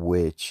by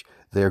which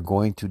they're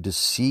going to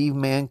deceive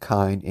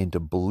mankind into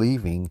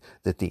believing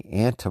that the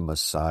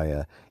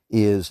anti-Messiah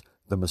is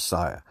the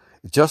Messiah.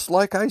 Just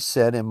like I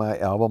said in my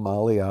album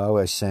Aliyah,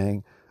 I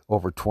sang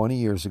over 20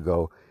 years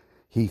ago,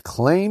 He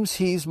claims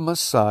he's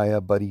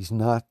Messiah, but he's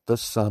not the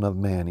Son of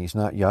Man. He's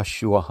not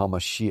Yeshua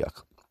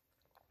HaMashiach.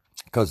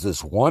 Because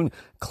this one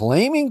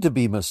claiming to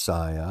be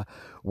Messiah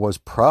was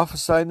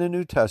prophesied in the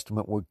New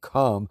Testament would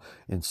come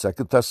in 2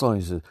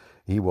 Thessalonians.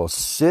 He will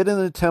sit in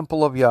the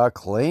temple of Yah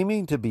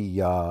claiming to be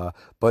Yah,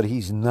 but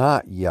he's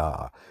not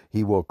Yah.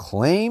 He will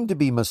claim to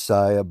be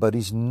Messiah, but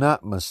he's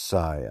not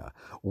Messiah.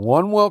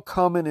 One will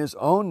come in his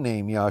own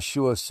name,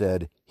 Yeshua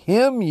said.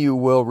 Him you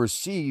will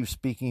receive,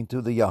 speaking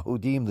to the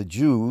Yahudim, the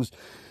Jews.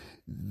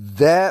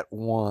 That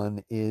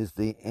one is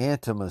the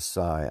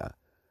anti-Messiah.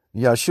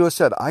 Yeshua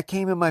said, I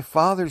came in my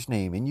Father's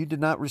name, and you did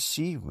not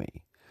receive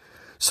me.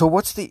 So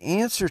what's the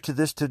answer to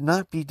this, to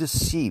not be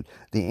deceived?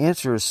 The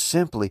answer is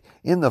simply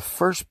in the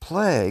first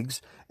plagues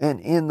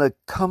and in the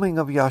coming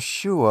of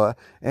Yeshua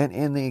and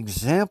in the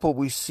example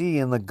we see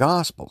in the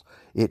gospel.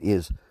 It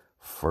is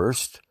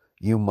first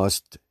you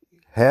must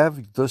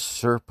have the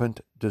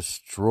serpent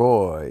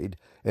destroyed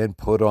and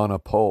put on a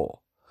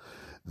pole.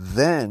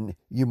 Then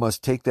you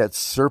must take that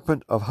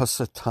serpent of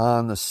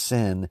Hasatan, the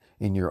sin,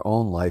 in your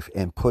own life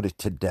and put it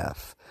to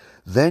death.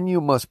 Then you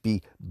must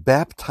be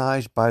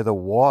baptized by the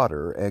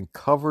water and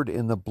covered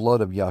in the blood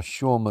of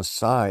Yeshua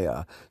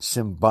Messiah,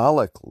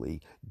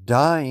 symbolically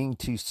dying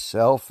to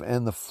self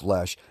and the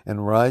flesh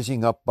and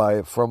rising up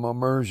from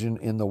immersion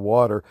in the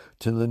water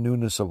to the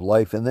newness of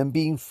life, and then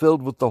being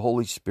filled with the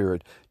Holy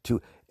Spirit to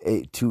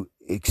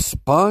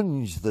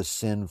expunge the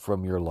sin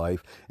from your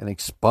life and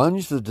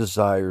expunge the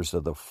desires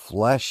of the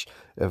flesh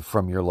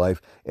from your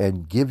life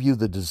and give you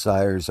the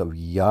desires of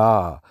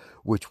Yah,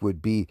 which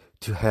would be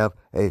to have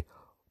a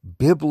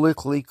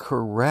biblically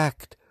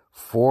correct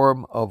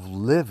form of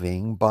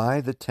living by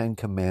the Ten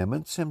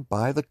Commandments and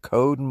by the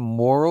code and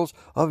morals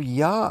of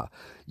Yah.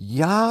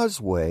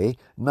 Yah's way,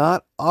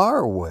 not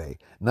our way,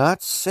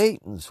 not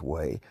Satan's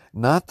way,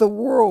 not the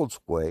world's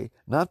way,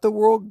 not the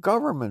world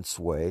government's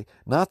way,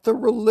 not the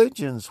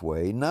religion's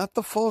way, not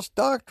the false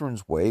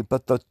doctrine's way,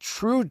 but the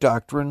true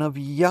doctrine of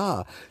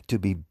Yah, to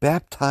be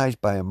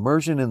baptized by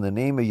immersion in the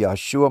name of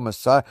Yeshua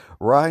Messiah,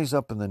 rise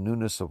up in the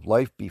newness of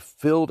life, be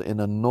filled and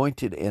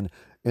anointed and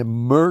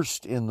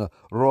immersed in the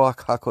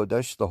Ruach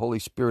HaKodesh, the Holy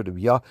Spirit of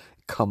Yah,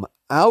 come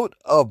out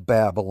of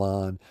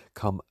Babylon,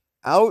 come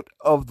out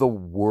of the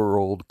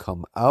world,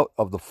 come out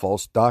of the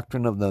false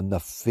doctrine of the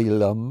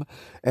Nephilim,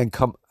 and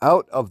come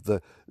out of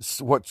the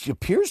what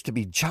appears to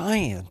be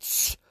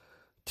giants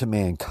to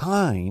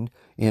mankind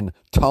in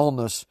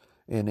tallness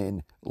and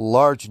in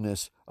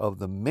largeness of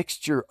the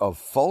mixture of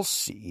false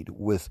seed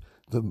with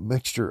the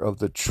mixture of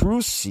the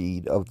true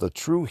seed of the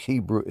true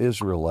Hebrew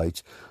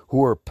Israelites,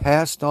 who are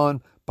passed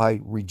on by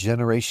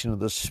regeneration of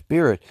the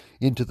Spirit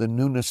into the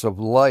newness of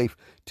life,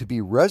 to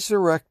be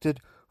resurrected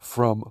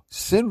from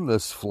sinful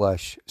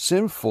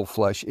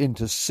flesh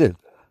into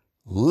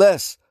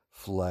sinless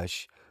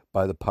flesh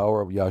by the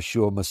power of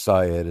Yeshua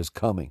Messiah at his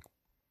coming.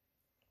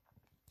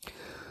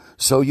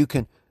 So you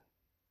can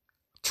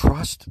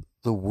trust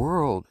the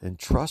world and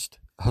trust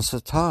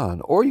Hasatan,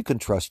 or you can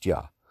trust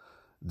Yah.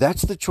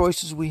 That's the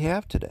choices we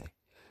have today.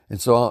 And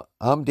so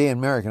I'm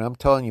Dan Merrick, and I'm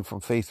telling you from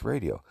Faith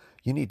Radio,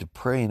 you need to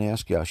pray and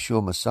ask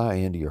Yeshua Messiah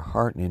into your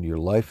heart and into your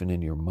life and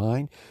in your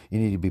mind. You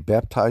need to be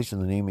baptized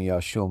in the name of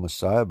Yeshua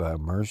Messiah by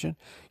immersion.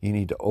 You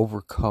need to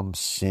overcome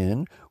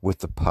sin with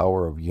the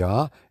power of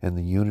Yah and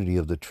the unity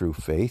of the true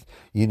faith.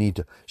 You need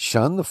to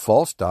shun the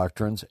false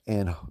doctrines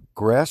and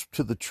grasp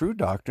to the true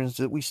doctrines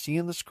that we see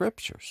in the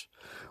Scriptures.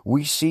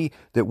 We see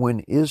that when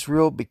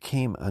Israel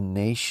became a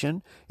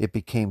nation, it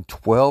became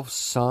 12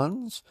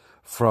 sons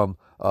from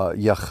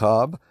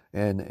Jacob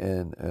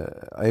and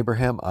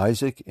Abraham,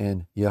 Isaac,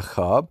 and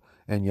Jacob.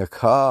 And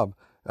Jacob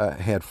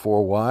had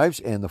 4 wives,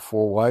 and the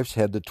 4 wives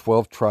had the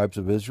 12 tribes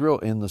of Israel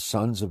and the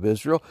sons of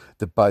Israel,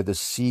 that by the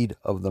seed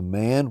of the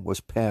man was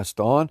passed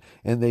on,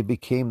 and they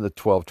became the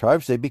 12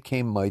 tribes. They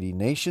became mighty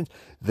nations.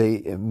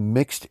 They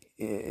mixed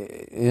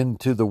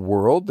into the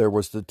world. There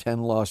was the 10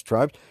 lost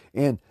tribes.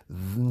 And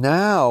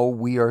now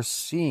we are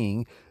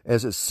seeing,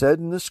 as it said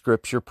in the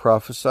Scripture,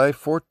 prophesied,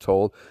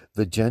 foretold,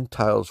 the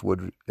Gentiles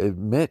would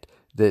admit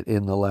that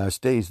in the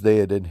last days they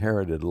had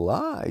inherited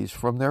lies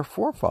from their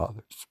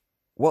forefathers.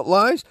 What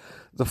lies?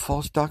 The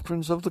false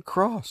doctrines of the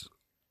cross.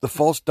 The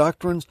false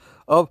doctrines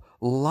of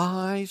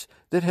lies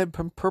that had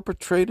been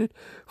perpetrated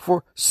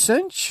for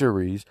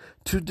centuries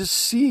to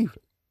deceive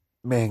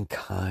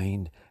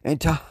mankind and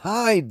to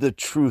hide the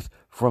truth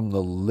from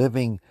the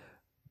living,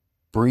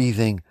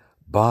 breathing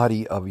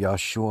body of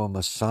Yeshua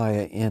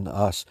Messiah in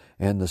us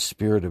and the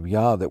Spirit of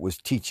Yah that was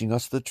teaching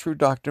us the true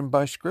doctrine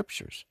by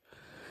Scriptures.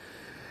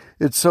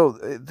 And so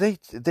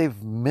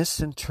they've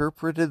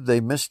misinterpreted, they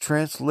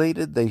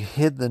mistranslated, they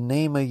hid the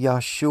name of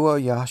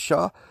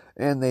Yasha,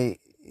 and they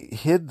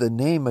hid the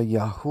name of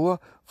Yahuwah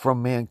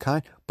from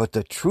mankind. But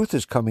the truth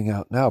is coming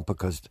out now,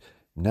 because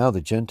now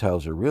the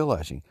Gentiles are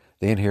realizing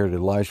they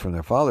inherited lies from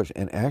their fathers,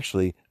 and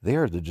actually they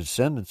are the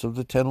descendants of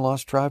the 10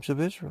 lost tribes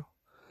of Israel.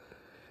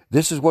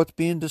 This is what's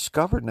being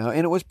discovered now,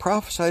 and it was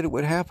prophesied it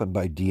would happen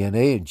by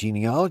DNA and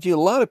genealogy. A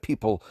lot of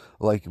people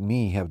like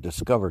me have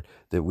discovered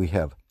that we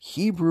have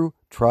Hebrew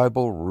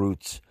tribal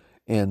roots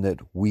and that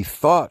we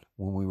thought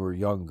when we were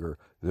younger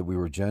that we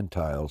were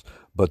Gentiles,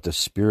 but the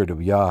Spirit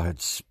of Yah had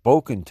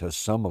spoken to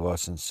some of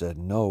us and said,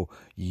 no,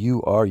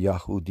 you are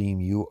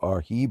Yahudim, you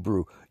are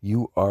Hebrew,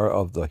 you are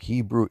of the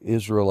Hebrew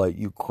Israelite.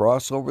 You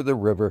cross over the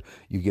river,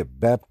 you get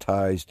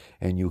baptized,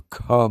 and you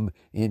come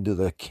into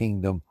the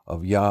kingdom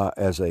of Yah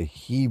as a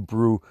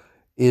Hebrew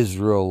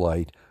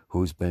Israelite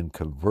who's been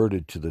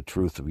converted to the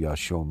truth of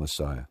Yahshua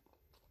Messiah.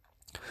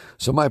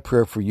 So my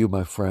prayer for you,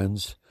 my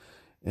friends,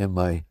 and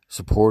my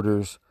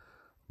supporters,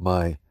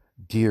 my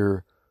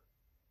dear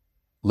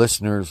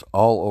listeners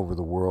all over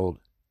the world,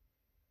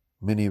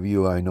 many of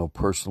you I know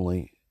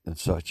personally and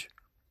such,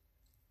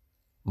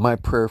 my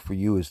prayer for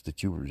you is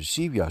that you would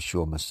receive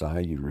Yahshua Messiah,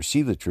 you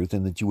receive the truth,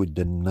 and that you would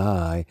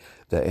deny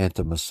the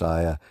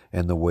anti-Messiah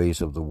and the ways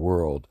of the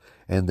world,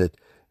 and that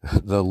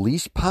the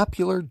least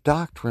popular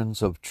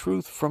doctrines of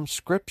truth from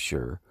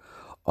Scripture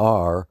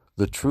are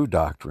the true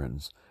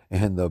doctrines,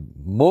 and the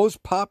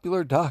most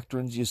popular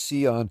doctrines you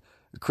see on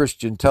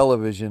Christian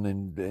television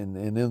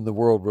and in the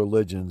world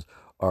religions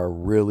are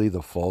really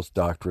the false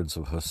doctrines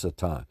of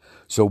Hasatan.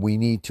 So we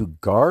need to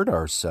guard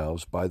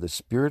ourselves by the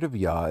Spirit of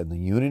Yah and the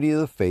unity of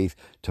the faith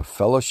to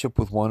fellowship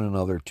with one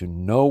another, to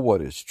know what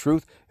is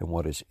truth and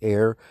what is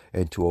error,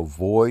 and to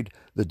avoid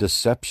the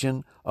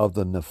deception of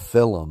the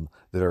Nephilim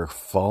that are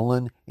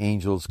fallen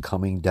angels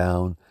coming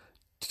down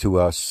to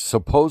us,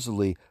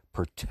 supposedly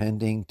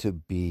pretending to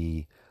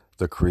be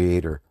the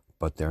Creator,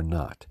 but they're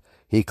not.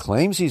 He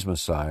claims he's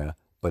Messiah,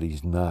 but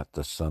he's not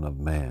the Son of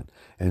Man.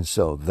 And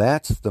so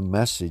that's the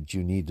message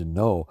you need to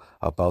know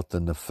about the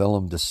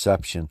Nephilim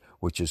deception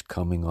which is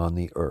coming on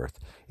the earth,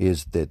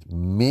 is that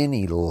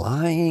many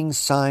lying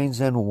signs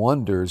and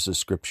wonders, the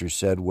Scripture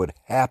said, would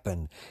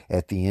happen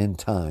at the end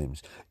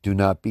times. Do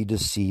not be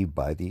deceived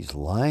by these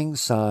lying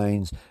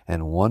signs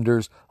and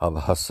wonders of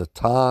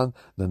Hasatan,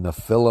 the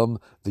Nephilim,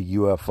 the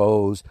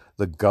UFOs,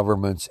 the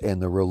governments,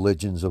 and the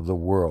religions of the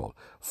world.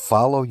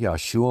 Follow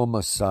Yahshua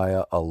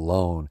Messiah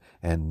alone,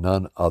 and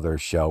none other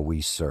shall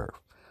we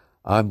serve.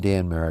 I'm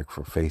Dan Merrick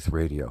for Faith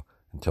Radio.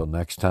 Until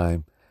next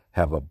time,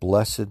 have a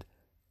blessed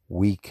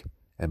week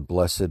and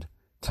blessed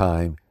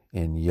time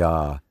in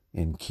Yah,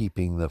 in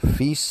keeping the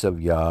feasts of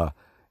Yah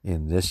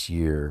in this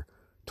year,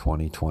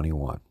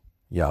 2021.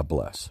 Yah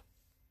bless.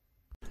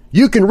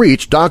 You can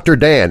reach Dr.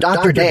 Dan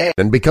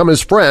and become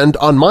his friend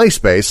on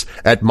MySpace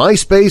at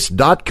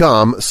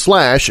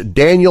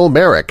myspace.com/Daniel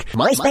Merrick.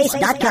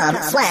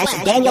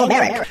 MySpace.com/Daniel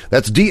Merrick.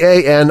 That's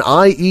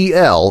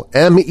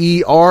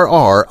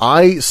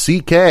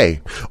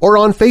DANIELMERRICK. Or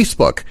on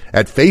Facebook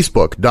at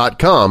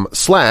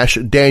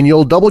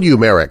facebook.com/Daniel W.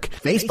 Merrick.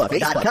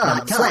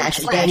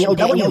 Facebook.com/Daniel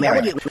W.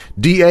 Merrick.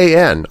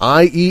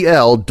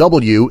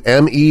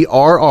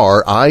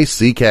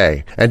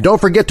 DANIELWMERRICK. And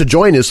don't forget to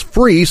join his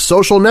free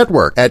social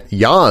network at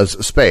Yah's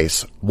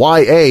Space,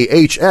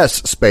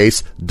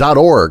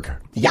 YAHS-Space.org.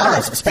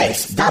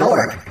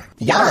 YahsSpace.org.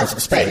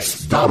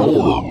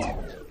 YahsSpace.org.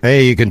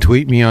 Hey, you can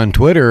tweet me on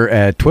Twitter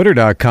at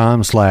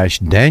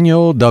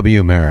twitter.com/Daniel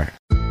W. Merrick.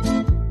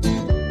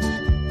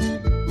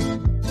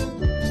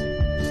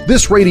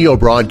 This radio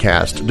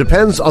broadcast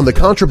depends on the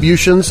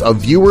contributions of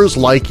viewers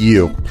like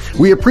you.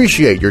 We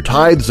appreciate your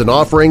tithes and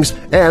offerings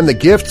and the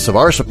gifts of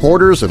our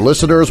supporters and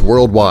listeners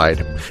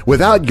worldwide.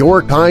 Without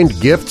your kind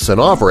gifts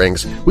and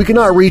offerings, we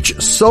cannot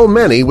reach so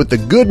many with the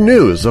good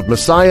news of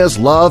Messiah's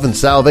love and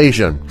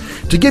salvation.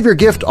 To give your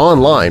gift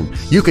online,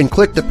 you can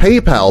click the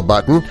PayPal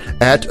button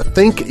at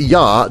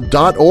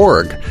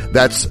thinkyah.org.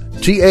 That's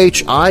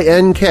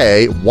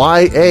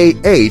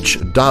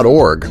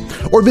THINKYAH.org.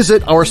 Or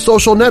visit our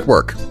social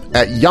network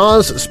at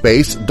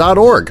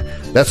yahsspace.org.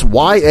 That's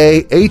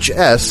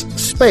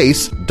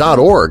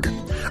YAHS-Space.org.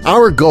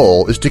 Our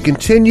goal is to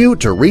continue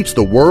to reach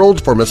the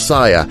world for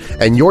Messiah,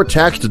 and your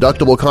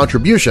tax-deductible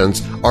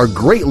contributions are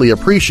greatly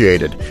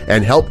appreciated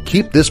and help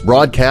keep this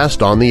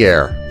broadcast on the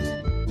air.